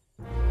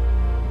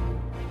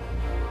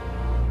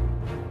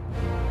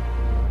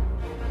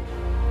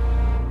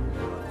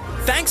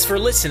 Thanks for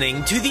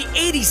listening to the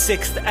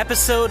 86th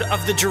episode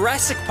of the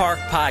Jurassic Park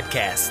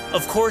podcast.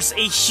 Of course,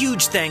 a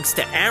huge thanks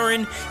to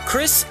Aaron,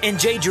 Chris, and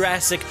Jay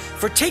Jurassic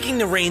for taking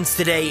the reins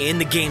today in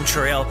the Game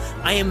Trail.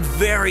 I am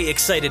very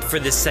excited for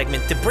this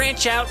segment to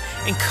branch out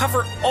and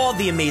cover all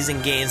the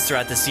amazing games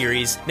throughout the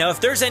series. Now,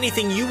 if there's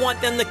anything you want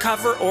them to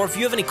cover, or if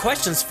you have any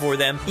questions for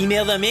them,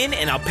 email them in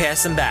and I'll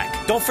pass them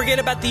back. Don't forget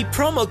about the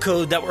promo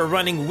code that we're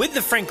running with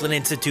the Franklin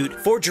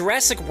Institute for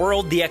Jurassic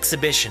World The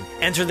Exhibition.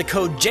 Enter the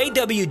code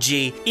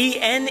JWGENER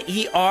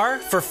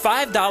for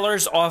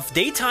 $5 off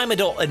daytime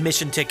adult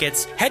admission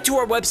tickets. Head to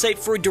our website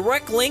for a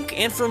direct link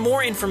and for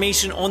more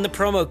information on the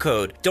promo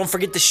code. Don't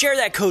forget to share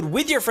that code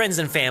with your friends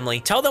and family.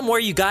 Tell them where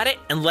you got it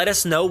and let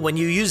us know when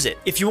you use it.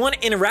 If you want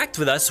to interact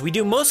with us, we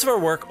do most of our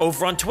work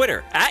over on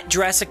Twitter at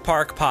Jurassic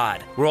Park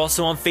Pod. We're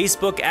also on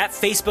Facebook at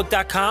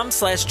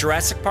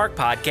facebook.com/Jurassic Park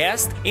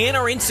Podcast, and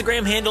our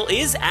Instagram handle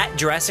is at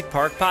Jurassic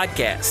Park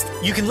Podcast.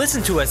 You can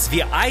listen to us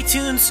via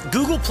iTunes,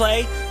 Google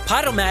Play,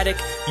 Podomatic,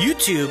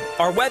 YouTube,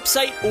 our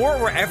website, or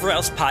wherever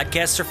else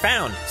podcasts are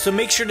found. So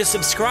make sure to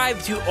subscribe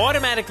to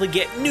automatically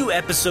get new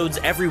episodes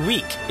every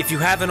week. If you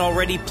haven't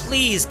already,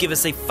 please give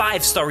us a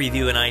 5-star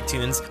review in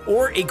iTunes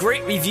or a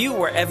great review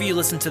wherever you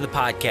listen to the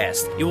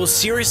podcast. It will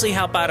seriously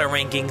help out our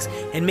rankings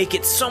and make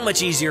it so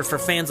much easier for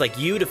fans like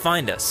you to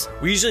find us.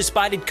 We're usually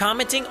spotted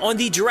commenting on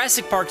the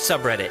Jurassic Park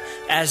subreddit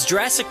as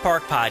Jurassic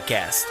Park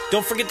Podcast.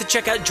 Don't forget to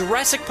check out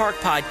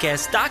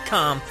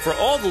JurassicParkPodcast.com for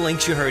all the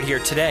links you heard here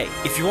today.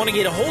 If you want to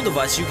get a hold of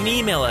us, you can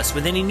email us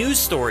with any news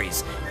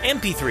stories,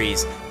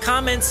 MP3s,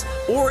 comments,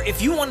 or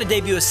if you want to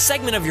debut a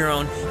segment of your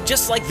own,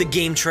 just like the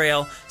Game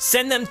Trail,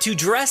 send them to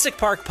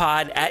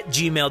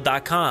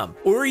JurassicParkPod@gmail.com.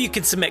 Or you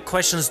can submit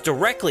questions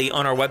directly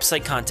on our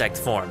website contact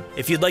form.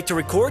 If you'd like to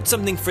record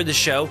something for the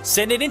show,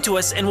 send it in to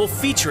us and we'll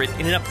feature it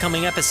in an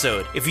upcoming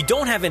episode. If you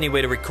don't have any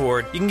way to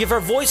record, you can give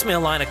our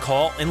voicemail line a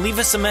call and leave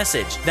us a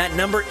message. That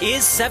number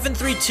is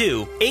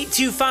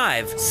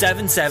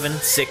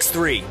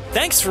 732-825-7763.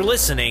 Thanks for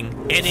listening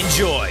and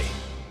enjoy.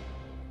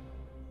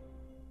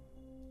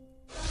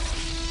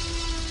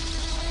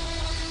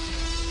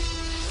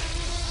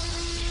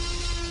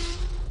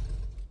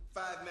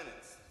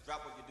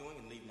 Drop what you're doing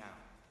and leave now.